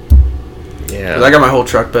it. Yeah. 'Cause I got my whole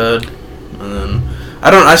truck bed, and then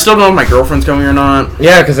I still don't know if my girlfriend's coming or not.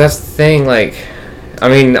 Yeah, because that's the thing, like, I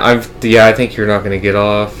mean, I think you're not going to get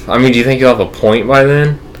off. I mean, do you think you'll have a point by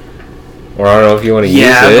then? Or I don't know if you want to use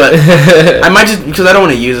it. But I might just, because I don't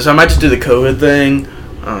want to use it, so I might just do the COVID thing.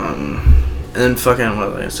 And then fucking,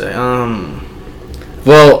 what was I going to say?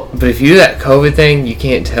 Well, but if you do that COVID thing, you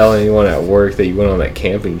can't tell anyone at work that you went on that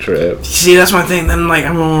camping trip. See, that's my thing. Then, like, I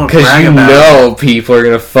don't want to brag about it. Because you know people are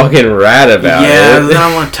going to fucking rat about it. Yeah, then I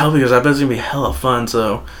don't want to tell because I bet it's going to be hella fun,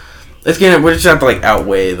 so we're just have to, like,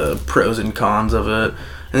 outweigh the pros and cons of it.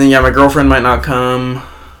 And then, yeah, my girlfriend might not come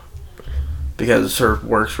because her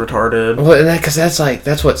work's retarded. Well, because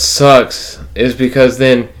that's what sucks, is because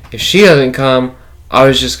then if she doesn't come, I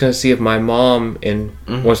was just going to see if my mom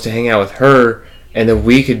wants to hang out with her, and then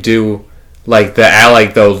we could do, like,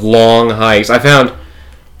 those long hikes. I found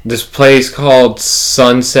this place called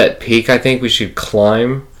Sunset Peak. I think we should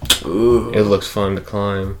climb. Ooh. It looks fun to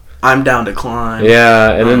climb. I'm down to climb.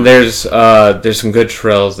 Yeah, and then there's some good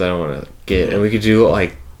trails that I want to get, and we could do,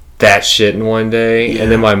 like, that shit in one day. Yeah.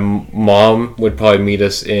 And then my mom would probably meet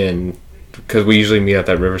us because we usually meet at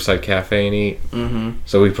that Riverside Cafe and eat. Mm-hmm.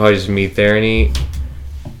 So we'd probably just meet there and eat.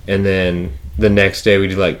 And then the next day we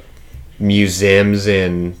do, like, museums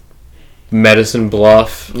in Medicine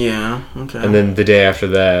Bluff. Yeah, okay. And then the day after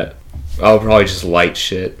that, I'll probably just light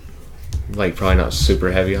shit. Like, probably not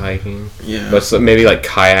super heavy hiking. Yeah. But maybe, like,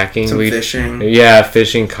 kayaking. Some fishing. Yeah,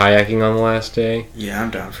 fishing, kayaking on the last day. Yeah,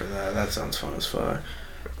 I'm down for that. That sounds fun as fuck.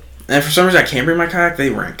 And for some reason I can't bring my kayak. They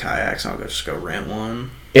rent kayaks, and I'll just go rent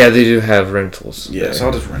one. Yeah, they do have rentals. Yeah, so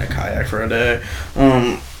I'll just rent a kayak for a day.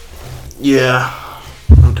 Yeah.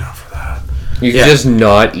 I'm down for that. You can just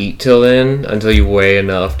not eat till then until you weigh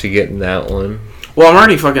enough to get in that one. Well, I'm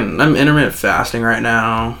intermittent fasting right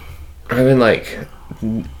now. I've been, like,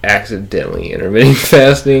 accidentally intermittent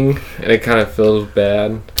fasting, and it kind of feels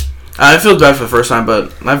bad. It feels bad for the first time,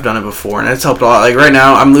 but I've done it before, and it's helped a lot. Like, right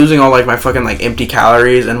now, I'm losing all, like, my fucking, like, empty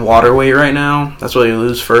calories and water weight right now. That's what you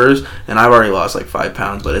lose first, and I've already lost, like, 5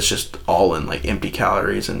 pounds, but it's just all in, like, empty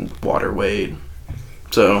calories and water weight.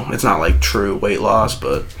 So, it's not, like, true weight loss,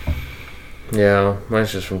 but... Yeah,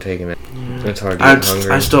 mine's just from taking it. Yeah. It's hard to get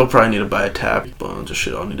hungry. I still probably need to buy a tab. Well, just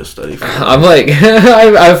shit I'll need to study for. I'm like,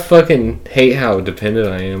 I fucking hate how dependent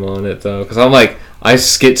I am on it, though. Because I'm like, I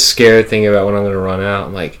get scared thinking about when I'm going to run out.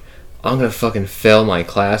 I'm like, I'm going to fucking fail my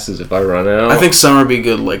classes if I run out. I think summer would be a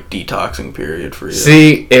good, like, detoxing period for you.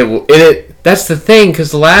 See, that's the thing,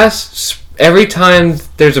 because every time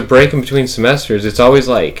there's a break in between semesters, it's always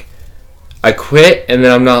like, I quit, and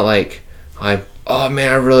then I'm not like, oh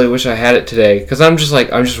man, I really wish I had it today. Because I'm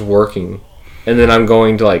just working. And then I'm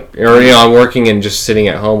going to, like, or, I'm working and just sitting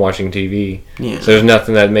at home watching TV. Yeah. So there's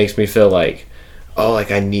nothing that makes me feel like, oh,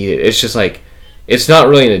 like, I need it. It's just like, it's not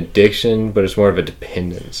really an addiction, but it's more of a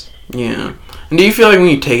dependence. Yeah. And do you feel like when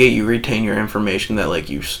you take it, you retain your information that, like,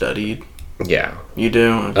 you studied? Yeah. You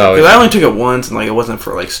do? Oh, Because I only took it once, and like it wasn't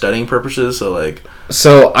for like studying purposes. So like.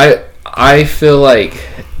 So I feel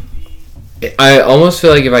like I almost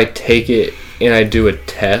feel like if I take it and I do a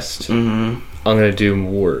test, I'm gonna do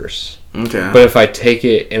worse. Okay. But if I take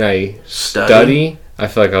it and I study, I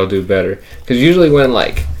feel like I'll do better. Because usually when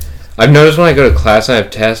like I've noticed when I go to class and I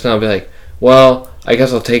have tests, and I'll be like, well, I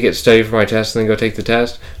guess I'll take it, study for my test, and then go take the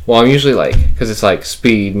test. Well, I'm usually like, because it's like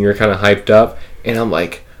speed and you're kind of hyped up, and I'm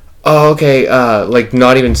like, oh, okay, like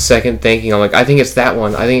not even second thinking. I'm like, I think it's that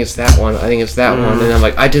one, I think it's that one, I think it's that one, and I'm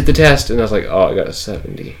like, I did the test, and I was like, oh, I got a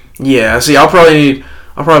 70. Yeah, see, I'll probably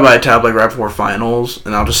buy a tab like right before finals,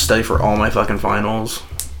 and I'll just study for all my fucking finals.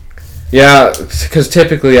 Yeah, because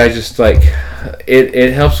typically I just like,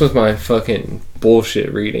 it helps with my fucking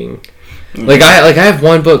bullshit reading. Like I have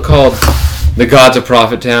one book called The Gods of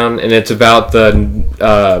Prophet Town, and it's about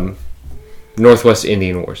the Northwest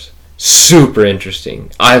Indian Wars. Super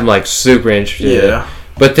interesting. I'm like super interested. Yeah.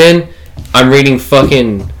 But then I'm reading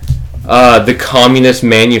fucking the Communist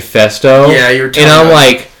Manifesto. Yeah, you were telling and I'm me.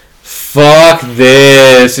 like, fuck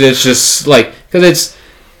this. And it's just like, because it's,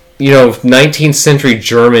 19th century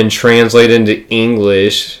German translated into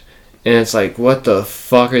English, and it's like, what the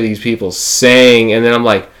fuck are these people saying? And then I'm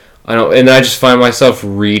like, and I just find myself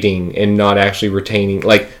reading and not actually retaining,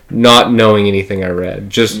 like, not knowing anything I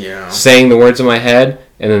read. Just saying the words in my head,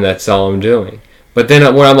 and then that's all I'm doing. But then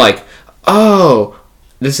when I'm like, oh,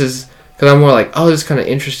 this is, because I'm more like, oh, this is kind of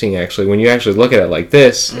interesting, actually, when you actually look at it like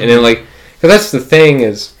this. And then, like, because that's the thing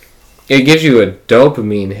is, it gives you a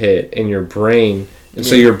dopamine hit in your brain. And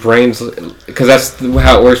so your brain's, because that's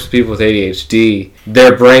how it works with people with ADHD,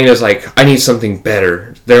 their brain is like, I need something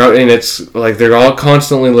better. And it's like they're all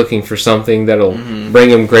constantly looking for something that'll bring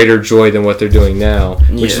them greater joy than what they're doing now.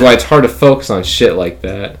 Which is why it's hard to focus on shit like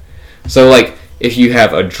that. So, like, if you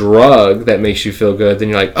have a drug that makes you feel good, then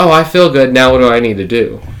you're like, oh, I feel good, now what do I need to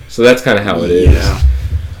do? So that's kind of how it is.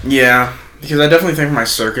 Yeah, because I definitely think for my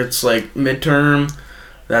circuits, like, midterm,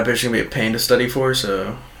 that bitch gonna be a pain to study for,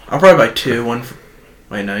 so I'll probably buy 2, one for...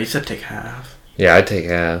 Wait, no, you said take half. Yeah, I'd take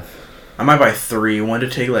half. I might buy 3. One to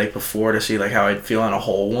take like before to see like how I'd feel on a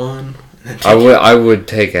whole one. I would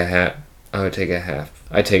take a half. I would take a half.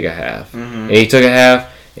 I'd take a half. And he took a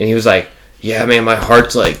half, and he was like, yeah, man, my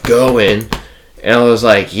heart's like going. And I was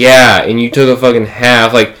like, yeah, and you took a fucking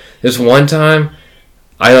half. Like, this one time,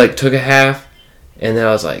 I like took a half, and then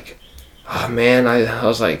I was like, oh man, I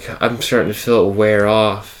was like, I'm starting to feel it wear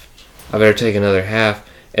off. I better take another half.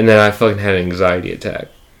 And then I fucking had an anxiety attack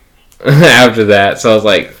after that. So I was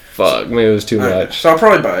like, fuck, maybe it was too much. So I'll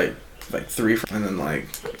probably buy like 3 and then like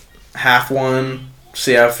half one,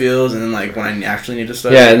 see how it feels, and then like when I actually need to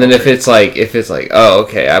study. Yeah, and then if it's like, oh,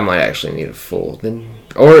 okay, I might actually need a full, then,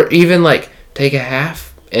 or even like take a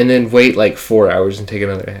half and then wait like 4 hours and take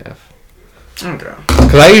another half. Okay.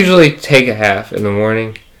 Because I usually take a half in the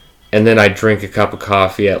morning, and then I drink a cup of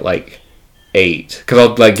coffee at like 8. Because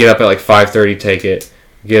I'll like get up at like 5:30, take it.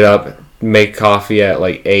 Get up, make coffee at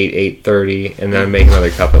like 8:30, and then I make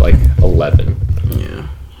another cup at like 11. Yeah.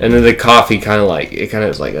 And then the coffee kind of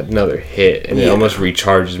is like another hit, and it almost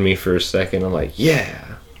recharges me for a second. I'm like,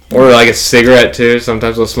 yeah. Or like a cigarette too.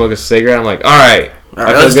 Sometimes I'll smoke a cigarette. I'm like, all right,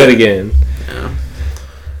 I feel good again. Yeah.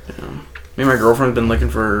 Me and my girlfriend's been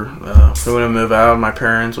looking for we want to move out of my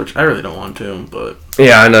parents, which I really don't want to, but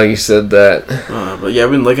yeah, I know you said that. But yeah,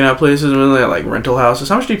 I've been looking at places and really at like rental houses.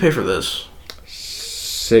 How much do you pay for this?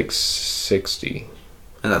 $660.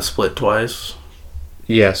 And that's split twice?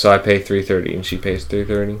 Yeah, so I pay $330 and she pays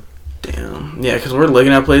 $330. Damn. Yeah, because we're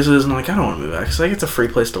looking at places and I'm like, I don't want to move out because like it's a free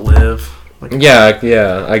place to live. Like,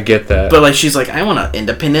 yeah, I get that. But like she's like, I want an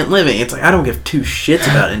independent living. It's like I don't give 2 shits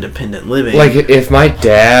about independent living. Like if my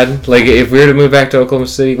dad, like if we were to move back to Oklahoma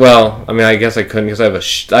City, well, I mean, I guess I couldn't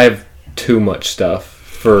because I have too much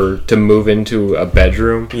stuff to move into a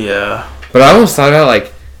bedroom. Yeah. But I almost thought about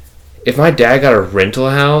like, if my dad got a rental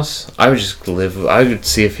house, I would just I would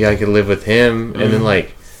see if I could live with him, and then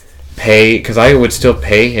like pay, because I would still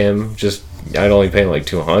pay him. Just I'd only pay him like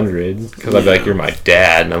 $200 because I'd be like, you're my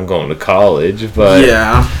dad and I'm going to college. But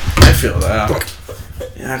yeah, I feel that.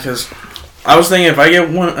 Yeah, because I was thinking if I get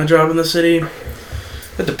a job in the city,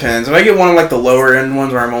 it depends. If I get one of like the lower end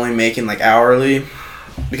ones where I'm only making like hourly,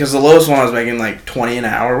 because the lowest one I was making like $20 an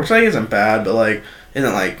hour, which like isn't bad, but like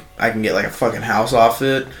isn't like I can get like a fucking house off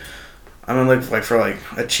it. I'm gonna look like for like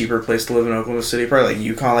a cheaper place to live in Oklahoma City, probably like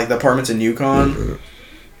Yukon, like the apartments in Yukon.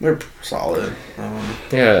 They're solid.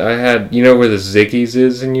 Yeah, I had, where the Ziggy's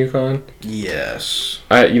is in Yukon? Yes.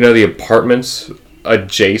 The apartments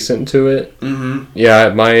adjacent to it? Mm-hmm. Yeah,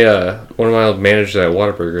 one of my old managers at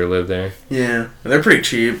Whataburger lived there. Yeah, they're pretty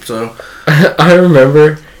cheap, so. I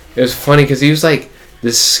remember it was funny because he was like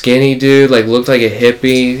this skinny dude, like looked like a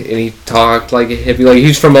hippie, and he talked like a hippie. Like,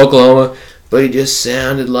 he's from Oklahoma, but he just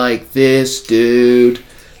sounded like this dude.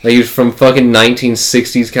 Like, he was from fucking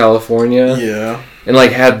 1960s California. Yeah. And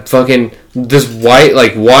like had fucking this white,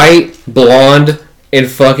 blonde, and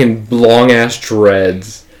fucking long ass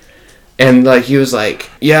dreads. And like he was like,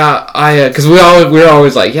 yeah, because we were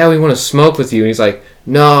always like, yeah, we want to smoke with you. And he's like,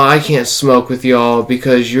 no, I can't smoke with y'all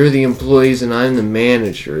because you're the employees and I'm the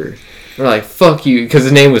manager. We're like, fuck you, because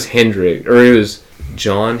his name was Hendrick, or it was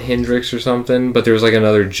John Hendricks or something, but there was like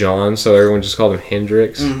another John, so everyone just called him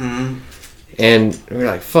Hendricks. Mm-hmm. And we were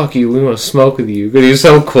like, fuck you, we want to smoke with you, because he was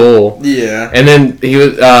so cool. Yeah. And then he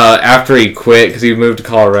was, after he quit, because he moved to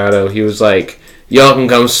Colorado, he was like, y'all can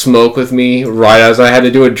come smoke with me right as I had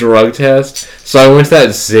to do a drug test. So I went to that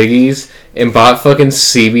Ziggy's and bought fucking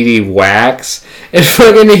CBD wax and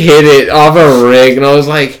fucking hit it off a rig, and I was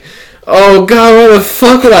like, oh god, why the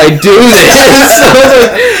fuck would I do this? I was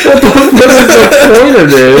like, what the fuck is the point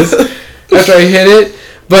of this? After I hit it.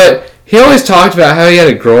 But he always talked about how he had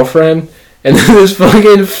a girlfriend, and then this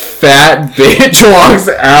fucking fat bitch walks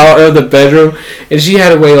out of the bedroom, and she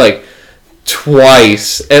had to weigh like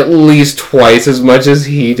at least twice as much as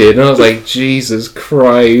he did. And I was like, Jesus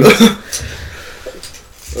Christ.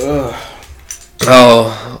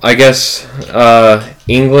 Oh, I guess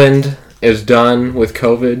England is done with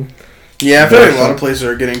COVID. Yeah, I feel like a lot of places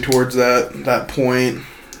are getting towards that point.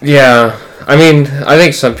 Yeah, I mean, I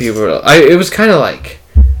think some people... it was kind of like,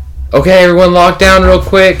 okay, everyone locked down real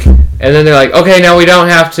quick, and then they're like, okay, now we don't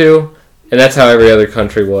have to. And that's how every other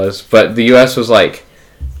country was. But the U.S. was like,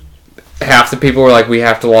 half the people were like, we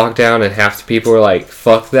have to lock down, and half the people were like,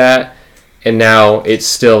 fuck that. And now it's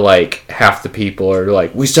still like, half the people are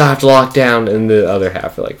like, we still have to lock down, and the other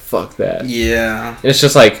half are like, fuck that. Yeah. And it's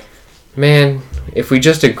just like, man, if we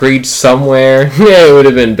just agreed somewhere, yeah, it would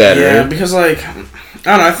have been better. Yeah, because, like, I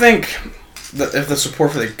don't know, I think that if the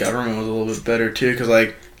support for the government was a little bit better, too, because,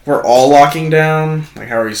 like, we're all locking down, like,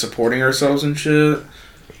 how are we supporting ourselves and shit?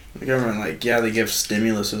 The government, like, yeah, they give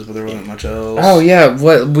stimuluses, but there wasn't much else. Oh, yeah,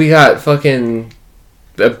 what, we got fucking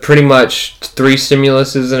pretty much 3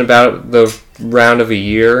 stimuluses in about the round of a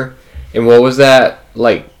year, and what was that,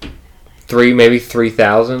 like, maybe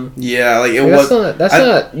 3,000. Yeah, like That's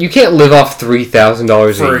not. You can't live off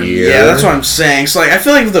 $3,000 a year. Yeah, that's what I'm saying. So like, I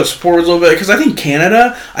feel like the support was a little bit, because I think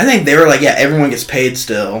Canada, they were like, yeah, everyone gets paid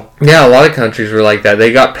still. Yeah, a lot of countries were like that.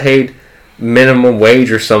 They got paid minimum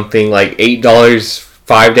wage or something, like $8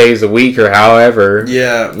 5 days a week or however.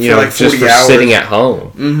 Yeah, you know, like 40 just for hours. Sitting at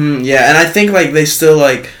home. Mm-hmm. Yeah, and I think like they still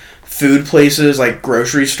like food places, like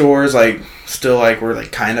grocery stores, like still like were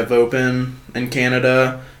like kind of open in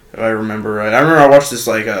Canada. If I remember right. I remember I watched this,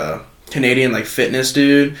 like, Canadian, like, fitness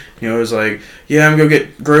dude. You know, it was like, yeah, I'm going to go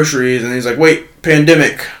get groceries. And he's like, wait,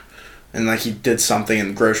 pandemic. And, like, he did something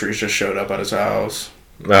and groceries just showed up at his house.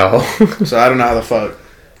 Oh. So I don't know how the fuck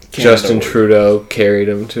Canada Justin Trudeau carried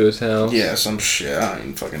him to his house. Yeah, some shit. I don't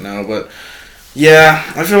even fucking know. But, yeah,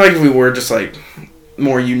 I feel like if we were just, like,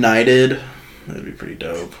 more united, that'd be pretty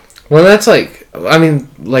dope. Well, that's like, I mean,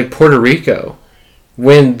 like Puerto Rico.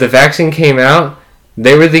 When the vaccine came out,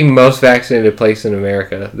 they were the most vaccinated place in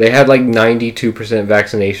America. They had like 92%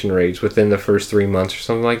 vaccination rates within the first 3 months or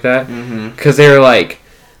something like that. Because they were like,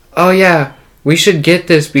 oh yeah, we should get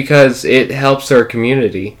this because it helps our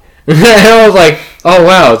community. And I was like, oh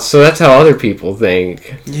wow, so that's how other people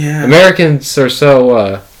think. Yeah. Americans are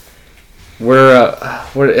so,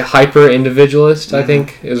 we're hyper individualist, I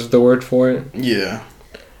think is the word for it. Yeah.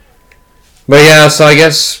 But yeah, so I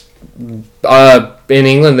guess... in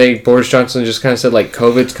England, Boris Johnson just kind of said, like,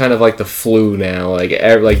 COVID's kind of like the flu now. Like,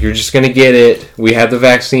 you're just going to get it. We have the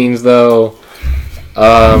vaccines, though.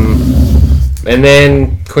 And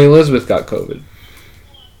then Queen Elizabeth got COVID.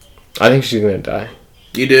 I think she's going to die.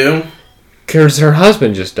 You do? Because her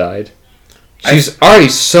husband just died. She's already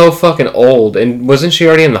so fucking old. And wasn't she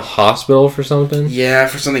already in the hospital for something? Yeah,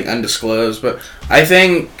 for something undisclosed. But I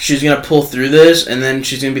think she's going to pull through this, and then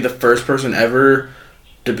she's going to be the first person ever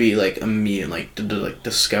to be, like, immune, like, to like,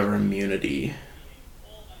 discover immunity.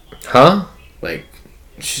 Huh? Like,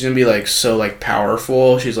 she's gonna be, like, so, like,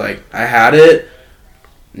 powerful. She's like, I had it,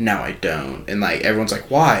 now I don't. And, like, everyone's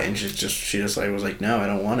like, why? And she just, like, was like, no, I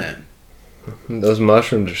don't want it. Those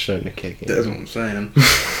mushrooms are starting to kick in. That's what I'm saying.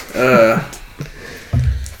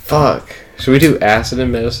 Fuck. Should we do acid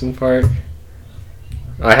in Medicine Park?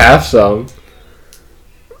 I have some.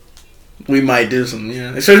 We might do some,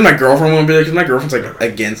 yeah. Especially my girlfriend won't be there, because my girlfriend's, like,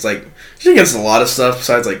 against, like... She's against a lot of stuff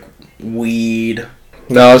besides, like, weed.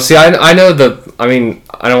 No, see, I know I mean,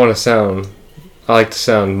 I don't want to sound... I like to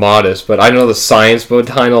sound modest, but I know the science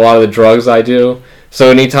behind a lot of the drugs I do. So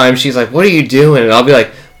anytime she's like, what are you doing? And I'll be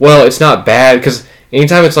like, well, it's not bad. Because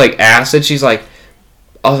anytime it's like acid, she's like,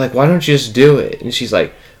 I was like, why don't you just do it? And she's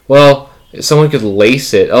like, well, someone could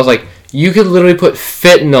lace it. I was like, you could literally put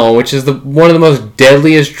fentanyl, which is one of the most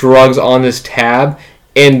deadliest drugs on this tab,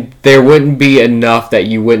 and there wouldn't be enough that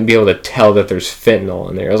you wouldn't be able to tell that there's fentanyl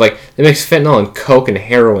in there. I was like, they mix fentanyl in coke and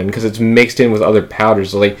heroin because it's mixed in with other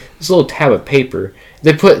powders. So like, this little tab of paper.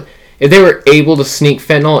 If they were able to sneak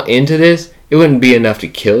fentanyl into this, it wouldn't be enough to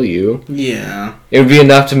kill you. Yeah. It would be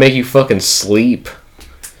enough to make you fucking sleep.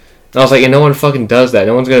 And I was like, and no one fucking does that.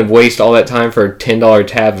 No one's going to waste all that time for a $10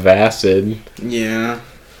 tab of acid. Yeah.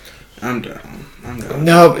 I'm down.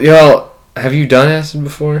 No, yo, have you done acid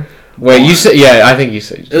before? Wait, you said, yeah, I think you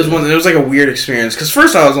said. It was like a weird experience, because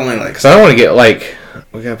first I was only like... Because I don't want to get, like,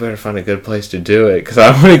 we got better find a good place to do it, because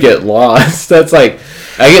I don't want to get lost. That's like,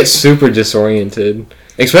 I get super disoriented.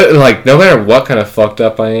 Especially, like, no matter what kind of fucked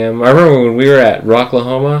up I am. I remember when we were at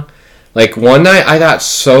Rocklahoma, like, one night I got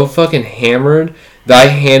so fucking hammered that I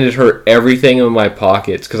handed her everything in my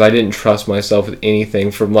pockets because I didn't trust myself with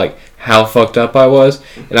anything from, like, how fucked up I was.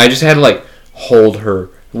 And I just had to, like, hold her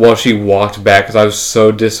while she walked back because I was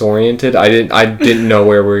so disoriented. I didn't know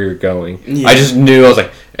where we were going. Yeah. I just knew. I was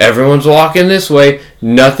like, everyone's walking this way.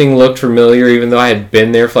 Nothing looked familiar even though I had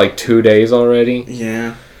been there for, like, 2 days already.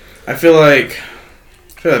 Yeah. I feel like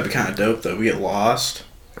that'd be kind of dope, though. We get lost.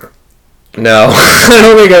 No, I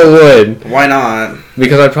don't think I would. Why not?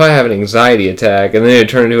 Because I'd probably have an anxiety attack, and then it'd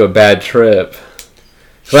turn into a bad trip.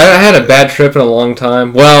 So I had a bad trip in a long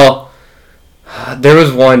time. Well, there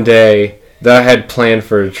was one day that I had planned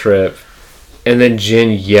for a trip, and then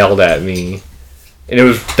Jen yelled at me. And it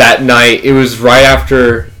was that night, it was right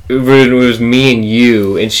after, it was me and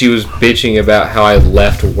you, and she was bitching about how I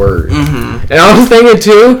left work. Mm-hmm. And I was thinking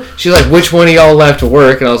too, she's like, which one of y'all left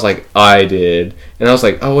work? And I was like, I did. And I was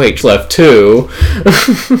like, oh wait, she left too.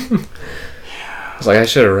 I was like, I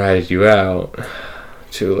should have ratted you out.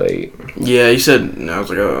 Too late. Yeah, you said, no, I was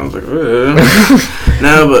like, no, but...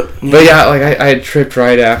 Yeah. But yeah, like, I had tripped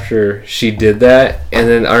right after she did that, and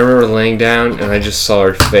then I remember laying down, and I just saw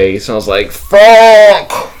her face, and I was like,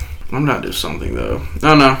 fuck! I'm not doing something, though. I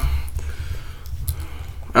don't know.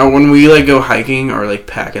 When we, like, go hiking or, like,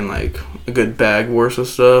 packing, like, a good bag worth of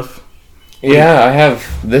stuff. Yeah, I have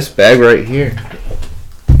this bag right here.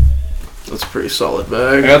 That's a pretty solid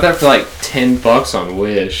bag. I got that for, like, $10 on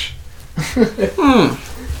Wish.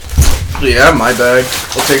 Yeah, I have my bag.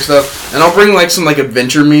 I'll take stuff. And I'll bring, like, some, like,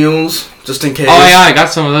 adventure meals, just in case. Oh, yeah, I got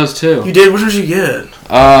some of those, too. You did? What did you get?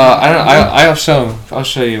 I'll show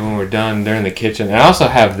you when we're done. They're in the kitchen. And I also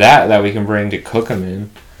have that we can bring to cook them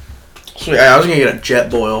in. Sweet. I was going to get a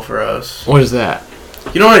jet boil for us. What is that?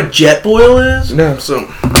 You know what a jet boil is? No. So,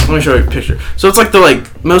 let me show you a picture. So, it's like the,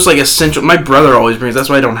 like, most, like, essential... My brother always brings, that's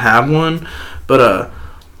why I don't have one. But,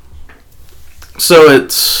 so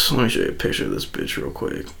it's... Let me show you a picture of this bitch real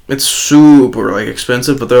quick. It's super, like,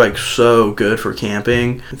 expensive, but they're, like, so good for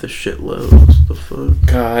camping. The shit loads. What the fuck?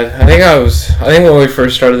 God, I think when we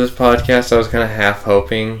first started this podcast, I was kind of half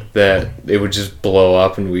hoping that it would just blow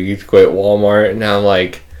up and we'd quit Walmart, and now I'm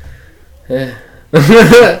like, we're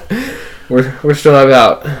still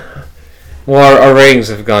about... Well, our ratings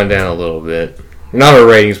have gone down a little bit. Not our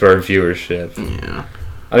ratings, but our viewership. Yeah.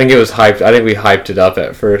 I think it was hyped. I think we hyped it up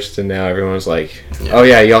at first, and now everyone's like, "Oh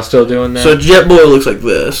yeah, y'all still doing that?" So jet boil looks like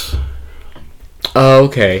this. Oh,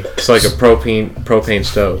 okay. It's like a propane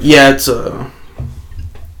stove. Yeah, it's I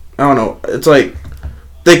don't know. It's like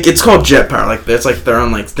it's called jet power. Like it's like their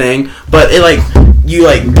own like thing. But it like you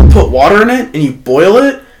like put water in it and you boil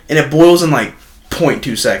it, and it boils in like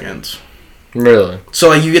 0.2 seconds. Really? So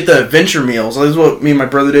like you get the adventure meals. This is what me and my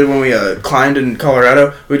brother did when we climbed in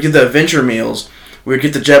Colorado. We'd get the adventure meals. We'd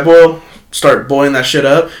get the jet boil, start boiling that shit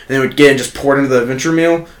up, and then we'd get it and just pour it into the adventure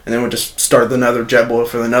meal, and then we'd just start another jet boil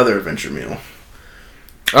for another adventure meal.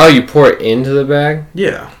 Oh, you pour it into the bag?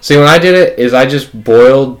 Yeah. See, when I did it, is I just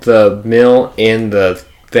boiled the meal in the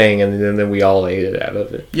thing, and then we all ate it out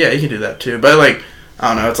of it. Yeah, you can do that too. But like,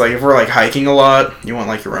 I don't know. It's like if we're like hiking a lot, you want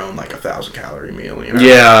like your own like 1,000-calorie meal. You know?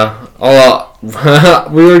 Yeah.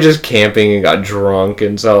 We were just camping and got drunk,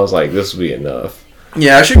 and so I was like, this will be enough.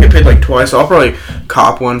 Yeah, I should get paid like twice. So I'll probably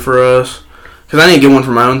cop one for us. Because I need to get one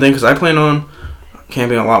for my own thing. Because I plan on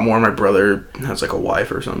camping a lot more. My brother has like a wife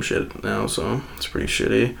or some shit now. So it's pretty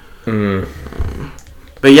shitty.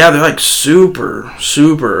 But yeah, they're like super,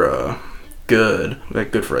 super good.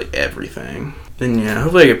 Like good for like everything. Then yeah,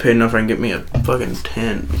 hopefully I get paid enough I can get me a fucking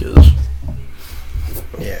tent. Because...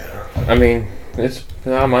 Yeah. I mean,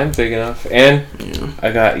 mine's big enough. And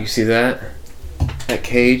I got, you see that? That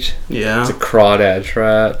cage? Yeah. It's a crawdad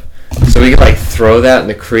trap. So we could like throw that in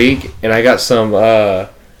the creek, and I got some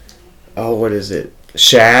what is it?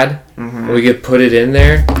 Shad. Mm-hmm. We could put it in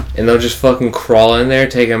there, and they'll just fucking crawl in there,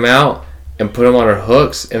 take them out, and put them on our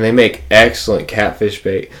hooks, and they make excellent catfish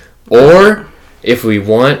bait. Or if we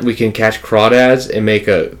want, we can catch crawdads and make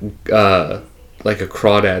a like a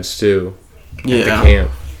crawdad stew at the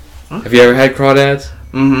camp. Have you ever had crawdads?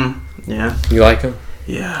 Mm-hmm. Yeah. You like them?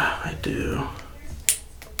 Yeah, I do.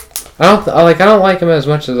 I don't like them as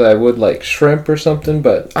much as I would like shrimp or something,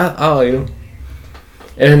 but I'll eat them.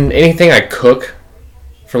 And anything I cook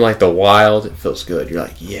from like the wild, it feels good. You're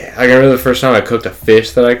like, yeah. I remember the first time I cooked a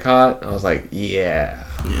fish that I caught, I was like, yeah.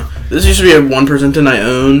 Yeah. This used to be a 1% tin I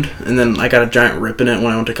owned, and then I got a giant rip in it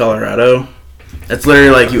when I went to Colorado. It's literally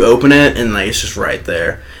like you open it and like it's just right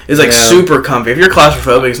there. It's like super comfy. If you're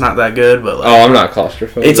claustrophobic, it's not that good, but like, I'm not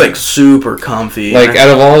claustrophobic. It's like super comfy. Like out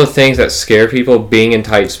of all the things that scare people, being in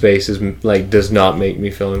tight spaces like does not make me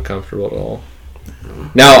feel uncomfortable at all.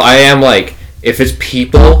 Now I am like, if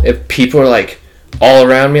people are like all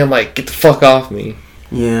around me, I'm like, get the fuck off me.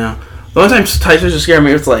 Yeah. The only time tight spaces scare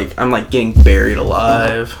me, it's like I'm like getting buried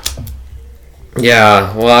alive.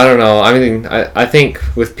 Yeah. Well, I don't know. I mean, I think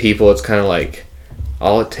with people, it's kind of like,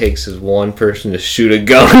 all it takes is one person to shoot a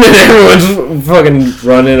gun and everyone's fucking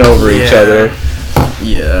running over each other.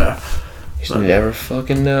 Yeah. You just never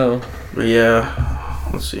fucking know. But yeah,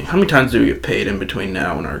 let's see. How many times do we get paid in between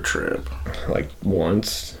now and our trip? Like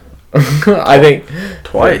once. I think.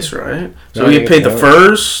 Twice, right? So No, we get paid the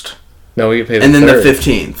 1st. No, we get paid the and then 3rd. the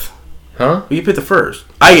 15th. Huh? We get paid the 1st.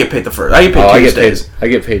 I get paid the 1st. I get paid Tuesdays. I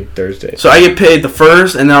get paid Thursday. So I get paid the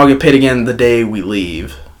 1st, and then I'll get paid again the day we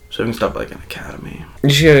leave. So we can stop like an academy. You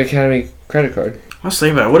should get an Academy credit card. I was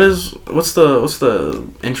thinking about it. What's the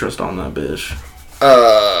interest on that bitch?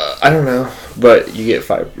 I don't know, but you get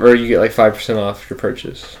like 5% off your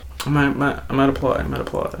purchase. I might apply.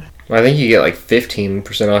 I think you get like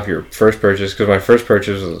 15% off your first purchase, because my first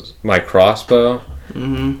purchase was my crossbow,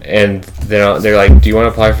 and then they're like, do you want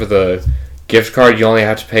to apply for the gift card? You only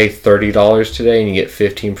have to pay $30 today, and you get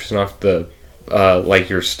 15% off the like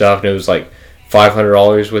your stuff. And it was like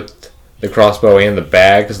 $500 with the crossbow and the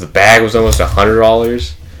bag, because the bag was almost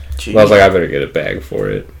 $100. But I was like, I better get a bag for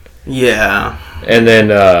it. Yeah. And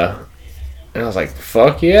then and I was like,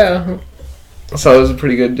 fuck yeah. So it was a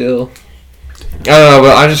pretty good deal. I don't know,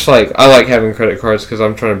 but I like having credit cards because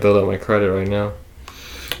I'm trying to build up my credit right now.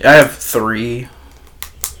 I have 3.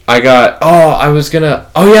 I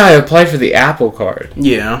applied for the Apple card.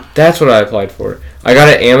 Yeah. That's what I applied for. I got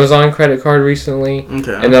an Amazon credit card recently.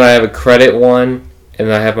 Okay. And then I have a credit one, and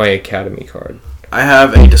then I have my Academy card. I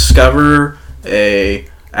have a Discover, a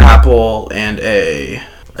Apple, and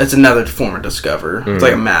it's another form of Discover. It's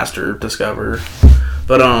like a Master Discover.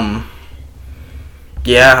 But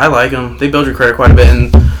yeah, I like them. They build your credit quite a bit,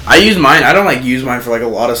 and I use mine. I don't like use mine for like a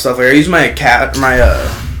lot of stuff. Like I use my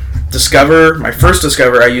Discover, my first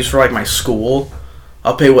Discover. I use for like my school.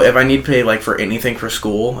 I'll pay if I need to pay like for anything for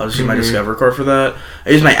school. I'll just use my Discover card for that. I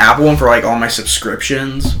use my Apple one for like all my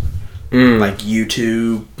subscriptions, like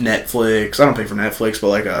YouTube, Netflix. I don't pay for Netflix, but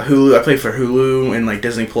like Hulu. I pay for Hulu and like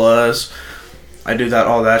Disney Plus. I do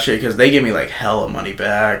all that shit because they give me like hella money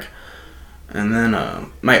back. And then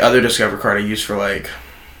my other Discover card I use for like,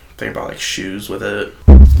 think about like shoes with it.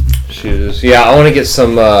 Shoes. Yeah, I want to get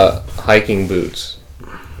some hiking boots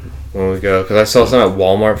when we go, because I saw some at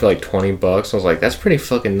Walmart for like $20. I was like, that's pretty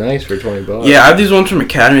fucking nice for $20. Yeah, I have these ones from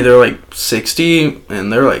Academy. They're like 60,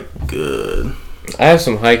 and they're like good. I have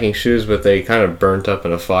some hiking shoes, but they kind of burnt up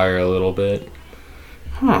in a fire a little bit.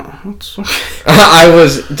 Huh. That's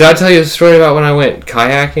okay. Did I tell you a story about when I went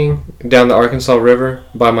kayaking down the Arkansas River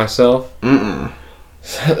by myself? Mm-mm.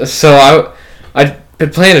 So I'd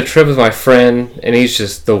been planning a trip with my friend, and he's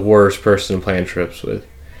just the worst person to plan trips with.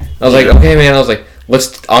 I was like, okay, man. I was like,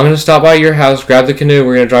 I'm going to stop by your house, grab the canoe,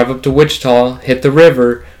 we're going to drive up to Wichita, hit the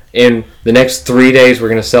river, and the next 3 days we're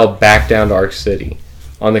going to sail back down to Ark City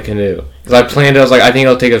on the canoe. Because I planned it, I was like, I think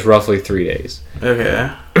it'll take us roughly 3 days.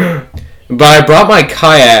 Okay. But I brought my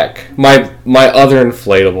kayak, my other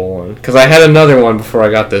inflatable one, because I had another one before I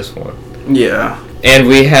got this one. Yeah. And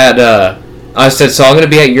we had, I said, so I'm going to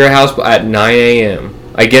be at your house at 9 a.m.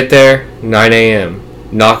 I get there, 9 a.m.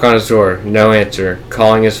 Knock on his door, no answer.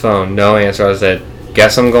 Calling his phone, no answer. I said,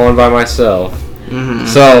 guess I'm going by myself. Mm-hmm.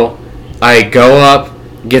 So I go up,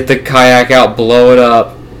 get the kayak out, blow it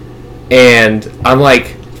up, and I'm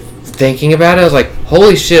like thinking about it. I was like,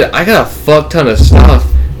 holy shit, I got a fuck ton of stuff.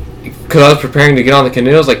 Because I was preparing to get on the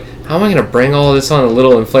canoe. I was like, how am I going to bring all of this on a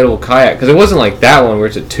little inflatable kayak? Because it wasn't like that one where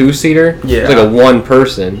it's a 2-seater. Yeah. It's like a one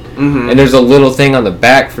person. And there's a little thing on the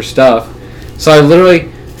back for stuff. So I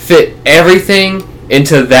literally fit everything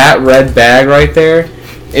into that red bag right there.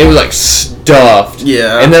 It was like stuffed.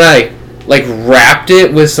 Yeah. And then I like wrapped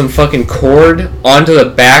it with some fucking cord onto the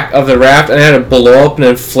back of the raft, and I had to blow up an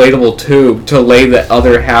inflatable tube to lay the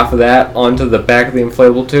other half of that onto the back of the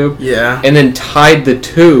inflatable tube. Yeah. And then tied the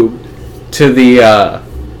tube to the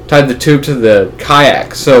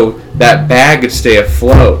kayak so that bag could stay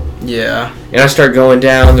afloat. Yeah. And I started going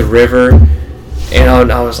down the river,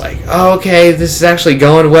 and I was like, oh, okay, this is actually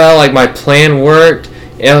going well. Like, my plan worked.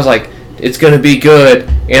 And I was like, it's going to be good.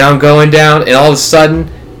 And I'm going down, and all of a sudden,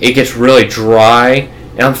 it gets really dry.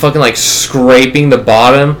 And I'm fucking, like, scraping the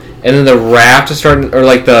bottom. And then the raft is starting, or,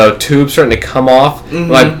 like, the tube's starting to come off.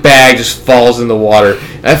 Mm-hmm. My bag just falls in the water.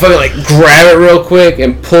 And I fucking, like, grab it real quick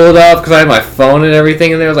and pull it up because I had my phone and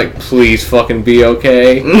everything in there. I was like, please fucking be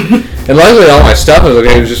okay. And luckily, all my stuff was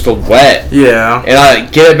okay. It was just wet. Yeah. And I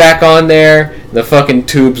like, get it back on there. The fucking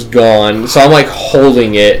tube's gone. So I'm like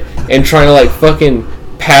holding it and trying to like fucking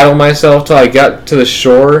paddle myself till I got to the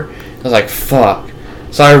shore. I was like, fuck.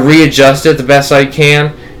 So I readjust it the best I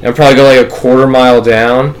can. And I probably go like a quarter mile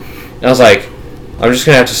down. And I was like, I'm just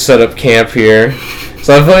gonna have to set up camp here.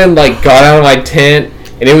 So I fucking like got out of my tent.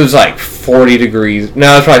 And it was like 40 degrees.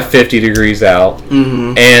 No, it's probably 50 degrees out.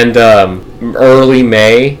 Mm-hmm. And early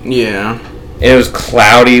May. Yeah. And it was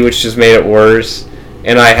cloudy, which just made it worse.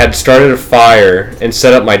 And I had started a fire and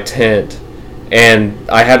set up my tent. And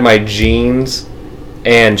I had my jeans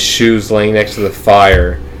and shoes laying next to the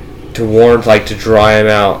fire to warm, like, to dry them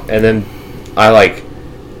out. And then I, like,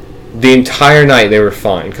 the entire night they were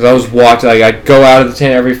fine. Because I was walking, like, I'd go out of the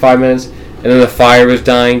tent every 5 minutes. And then the fire was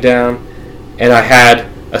dying down. And I had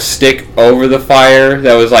a stick over the fire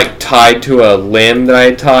that was, like, tied to a limb that I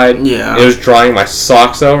had tied. Yeah. It was drying my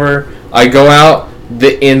socks over. I go out,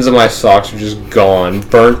 the ends of my socks are just gone,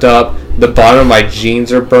 burnt up. The bottom of my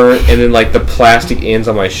jeans are burnt, and then like the plastic ends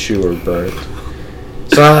on my shoe are burnt.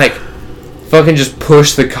 So I like fucking just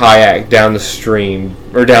pushed the kayak down the stream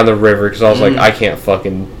or down the river because I was like, I can't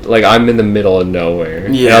fucking like I'm in the middle of nowhere.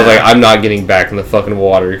 Yeah. And I was like, I'm not getting back in the fucking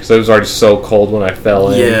water because it was already so cold when I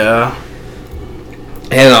fell in. Yeah.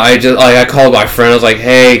 And I just like I called my friend. I was like,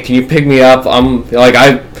 hey, can you pick me up? I'm like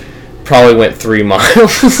I probably went 3 miles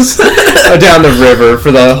down the river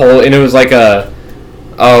for the whole, and it was like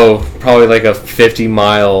probably like a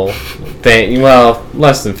 50-mile thing. Well,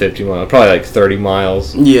 less than 50 miles, probably like 30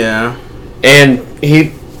 miles. Yeah. And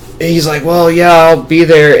he's like, well, yeah, I'll be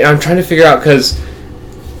there. And I'm trying to figure out because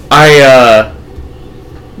I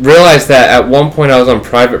realized that at one point I was on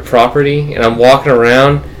private property, and I'm walking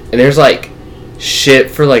around, and there's like shit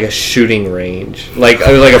for like a shooting range, like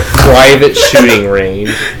it was like a private shooting range.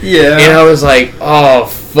 Yeah. And I was like, oh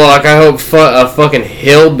fuck, I hope a fucking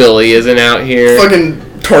hillbilly isn't out here.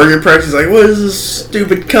 Fucking target practice, like, what is this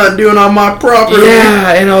stupid cunt doing on my property?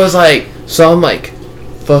 Yeah. And I was like, so I'm like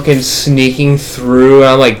fucking sneaking through, and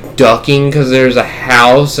I'm like ducking because there's a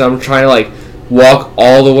house, and I'm trying to like walk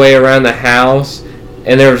all the way around the house.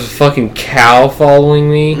 And there was a fucking cow following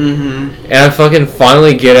me. Mm-hmm. And I fucking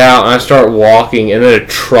finally get out and I start walking. And then a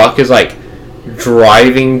truck is like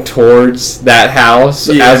driving towards that house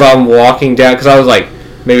as I'm walking down. Because I was like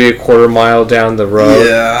maybe a quarter mile down the road.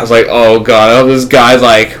 Yeah. I was like, oh god, I hope this guy's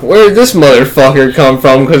like, where did this motherfucker come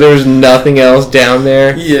from? Because there was nothing else down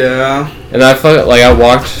there. Yeah. And I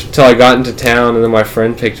walked till I got into town. And then my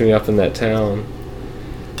friend picked me up in that town.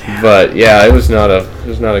 Damn. But yeah, it was not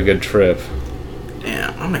a good trip.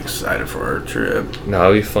 Yeah, I'm excited for our trip. No,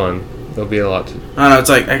 it'll be fun. There'll be a lot to... I don't know, it's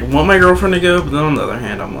like, I want my girlfriend to go, but then on the other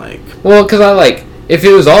hand, I'm like... Well, because I like... If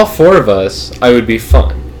it was all 4 of us, I would be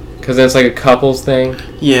fun. Because then it's like a couples thing.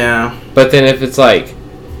 Yeah. But then if it's like...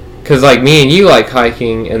 Because like me and you like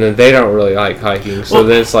hiking, and then they don't really like hiking, so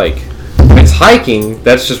then it's like... It's hiking,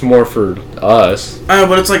 that's just more for us.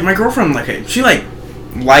 But it's like, my girlfriend, like, she like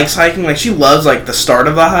likes hiking, like, she loves like the start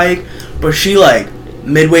of the hike, but she like...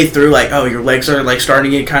 midway through, like, oh, your legs are like starting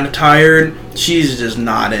to get kind of tired, she's just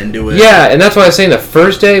not into it. Yeah, and that's why I was saying the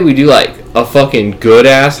first day we do like a fucking good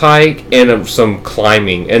ass hike and some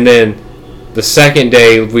climbing, and then the second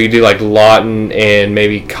day we do like Lawton and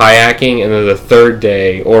maybe kayaking, and then the third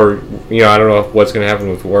day, or you know, I don't know what's gonna happen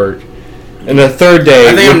with work, and the third day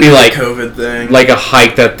would be like COVID thing, like a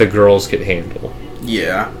hike that the girls could handle.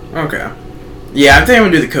 Yeah. Okay. Yeah, I think I'm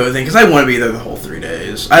gonna do the code thing because I want to be there the whole 3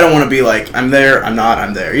 days. I don't want to be like, I'm there, I'm not,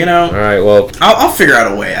 I'm there. You know. All right. Well, I'll figure out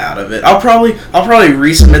a way out of it. I'll probably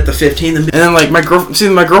resubmit the 15th, and then like my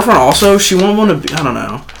girlfriend also, she won't want to be. I don't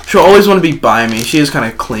know. She'll always want to be by me. She is kind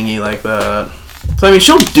of clingy like that. So I mean,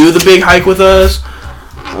 she'll do the big hike with us.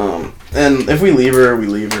 And if we leave her, we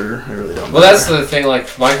leave her. I really don't. Well, that's the thing.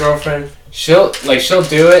 Like my girlfriend, she'll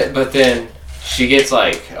do it, but then she gets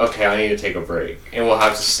like, okay, I need to take a break, and we'll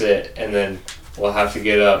have to sit, and then we'll have to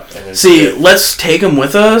get up and then sit. Let's take them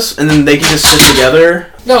with us, and then they can just sit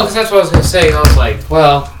together. No, because that's what I was gonna say. And I was like,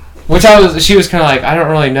 well, she was kind of like, I don't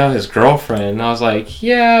really know his girlfriend. And I was like,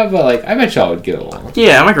 yeah, but like, I bet y'all would get along.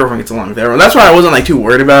 Yeah, my girlfriend gets along with everyone. That's why I wasn't like too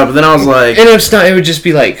worried about it. But then I was like, and it's not. It would just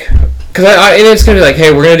be like, and it's gonna be like,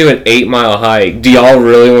 hey, we're gonna do an 8-mile hike. Do y'all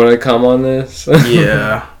really want to come on this?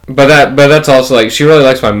 Yeah. But that's also like, she really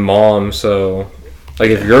likes my mom, so. Like,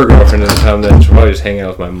 if your girlfriend doesn't come, then she'll probably just hang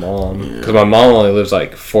out with my mom. Because my mom only lives,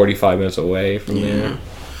 like, 45 minutes away from there.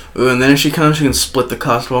 Ooh, and then if she comes, she can split the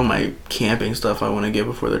cost of all my camping stuff I want to get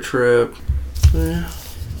before the trip. Yeah. I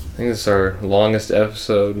think this is our longest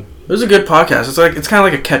episode. It was a good podcast. It's kind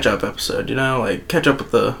of like a catch-up episode, you know? Like, catch up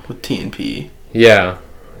with TNP. Yeah.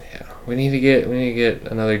 We need to get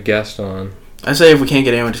another guest on. I say if we can't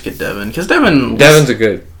get anyone, just get Devin. Because Devin's a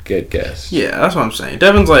good guest. Yeah, that's what I'm saying.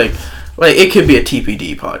 Devin's like, it could be a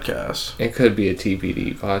TPD podcast. It could be a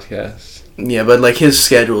TPD podcast. Yeah, but, like, his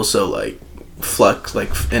schedule's so, like,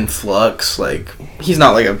 in flux. Like, he's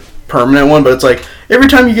not, like, a permanent one, but it's like, every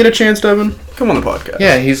time you get a chance, Devin, come on the podcast.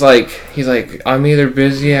 Yeah, he's like, I'm either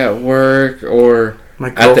busy at work or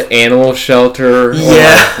at the animal shelter.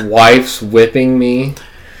 Yeah. Or my wife's whipping me.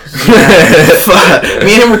 Yeah.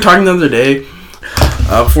 Me and him were talking the other day,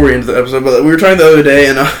 before we ended the episode, but we were talking the other day,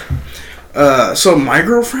 and, so my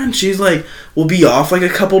girlfriend, she's like, will be off like a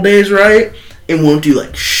couple days, right? And won't do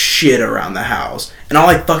like shit around the house. And I'll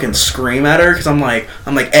like fucking scream at her because I'm like,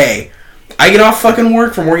 hey, I get off fucking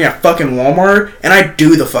work from working at fucking Walmart and I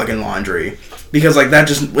do the fucking laundry. Because like that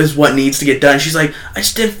just is what needs to get done. She's like, I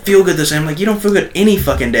just didn't feel good this day. I'm like, you don't feel good any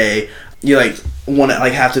fucking day. You like want to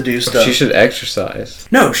like have to do stuff. She should exercise.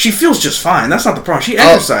 No, she feels just fine. That's not the problem. She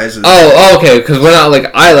exercises. Okay. Because when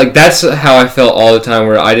that's how I felt all the time.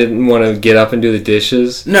 Where I didn't want to get up and do the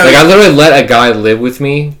dishes. No, like I literally let a guy live with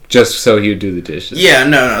me just so he would do the dishes. Yeah,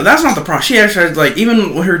 no, that's not the problem. She exercises like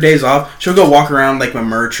even when her days off, she'll go walk around like my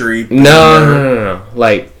Mercury. No.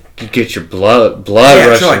 Like. You get your blood yeah,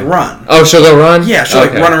 rushing. She'll like run. Oh, she'll go run? Yeah, she'll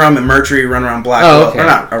like run around Mercury, run around Blackwell. Okay. Or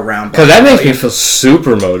not around Blackwell. Because that makes me feel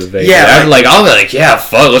super motivated. Yeah. I'll be like, yeah,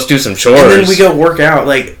 fuck, let's do some chores. And then we go work out.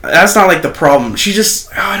 Like, that's not like the problem. She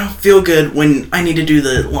just, I don't feel good when I need to do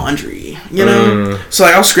the laundry. You know? So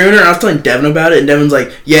like, I was screaming at her and I was telling Devin about it. And Devin's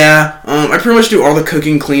like, yeah, I pretty much do all the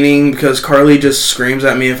cooking, cleaning because Carly just screams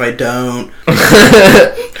at me if I don't. I'm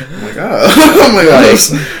like, oh my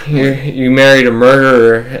gosh. You married a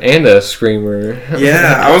murderer and a screamer.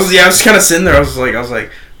 Yeah, I was kind of sitting there. I was like,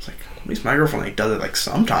 at least my girlfriend like does it like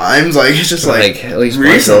sometimes. Like it's just like at least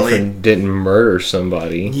recently. My girlfriend didn't murder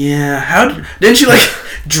somebody. Yeah, didn't she like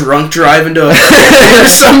drunk drive into a or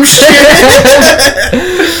some shit?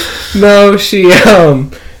 No, she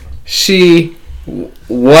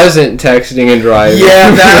wasn't texting and driving.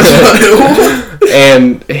 Yeah, that's what it was.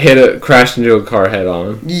 And crashed into a car head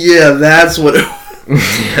on. Yeah, that's what it was.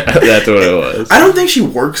 Yeah, that's what it was. I don't think she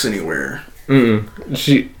works anywhere.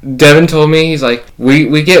 Devin told me, he's like,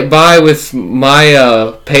 we get by with my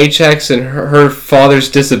paychecks and her father's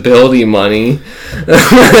disability money.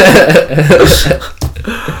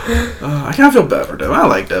 I kind of feel bad for Devin. I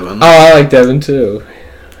like Devin. Oh, I like Devin too.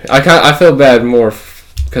 I feel bad more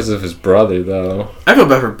because of his brother though. I feel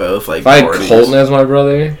bad for both. Like, if I had Colton as my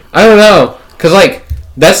brother, I don't know, cause like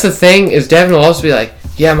that's the thing is Devin will also be like,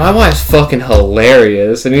 yeah, my wife's fucking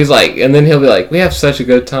hilarious, and he's like, and then he'll be like, we have such a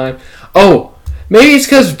good time. Oh, maybe it's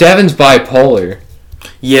because Devin's bipolar.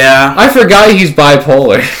 Yeah. I forgot he's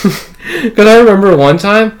bipolar. Because I remember one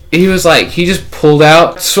time, he was like, he just pulled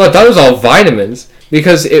out, so I thought it was all vitamins,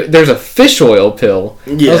 because there's a fish oil pill.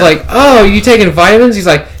 Yeah. I was like, oh, you taking vitamins? He's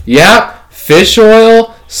like, yeah, fish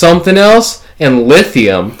oil, something else, and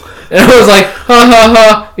lithium. And I was like, ha ha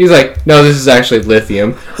ha. He's like, no, this is actually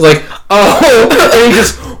lithium. I was like, oh, and he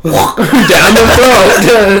just down the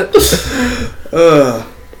throat.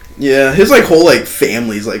 Yeah, his like whole like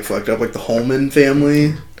family's like fucked up, like the Holman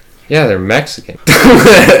family. Yeah, they're Mexican.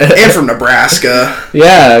 And from Nebraska.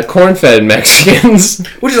 Yeah, corn-fed Mexicans.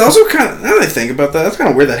 Which is also kind of, now that I think about that, that's kind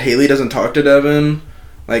of weird that Haley doesn't talk to Devin,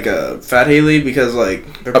 like Fat Haley, because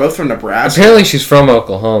like they're both from Nebraska. Apparently she's from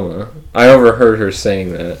Oklahoma. I overheard her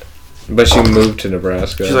saying that. But she moved to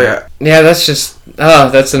Nebraska. She's like, yeah, that's just,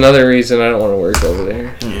 that's another reason I don't want to work over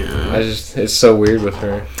there. Yeah. It's so weird with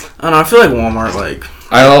her. I don't know, I feel like Walmart, like...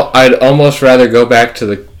 I'd almost rather go back to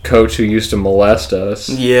the coach who used to molest us.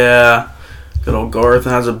 Yeah. Good old Garth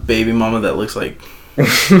has a baby mama that looks like...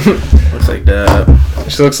 looks like that.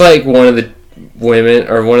 She looks like one of the women,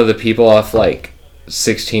 or one of the people off, like,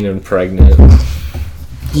 16 and pregnant.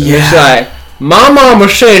 Yeah. My mama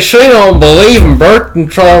says she don't believe in birth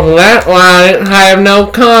control, and that why I didn't have no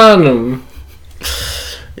condom.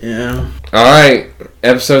 Yeah. Alright,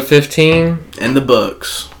 episode 15. In the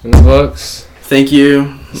books. In the books. Thank you.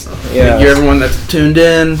 Yeah. Thank you everyone that's tuned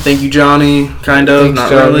in. Thank you, Johnny. Kind of, Thanks,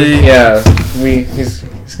 not Johnny. really. Yeah,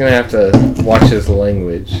 he's gonna have to watch his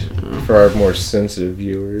language for our more sensitive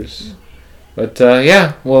viewers. But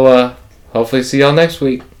yeah, we'll hopefully see y'all next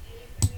week.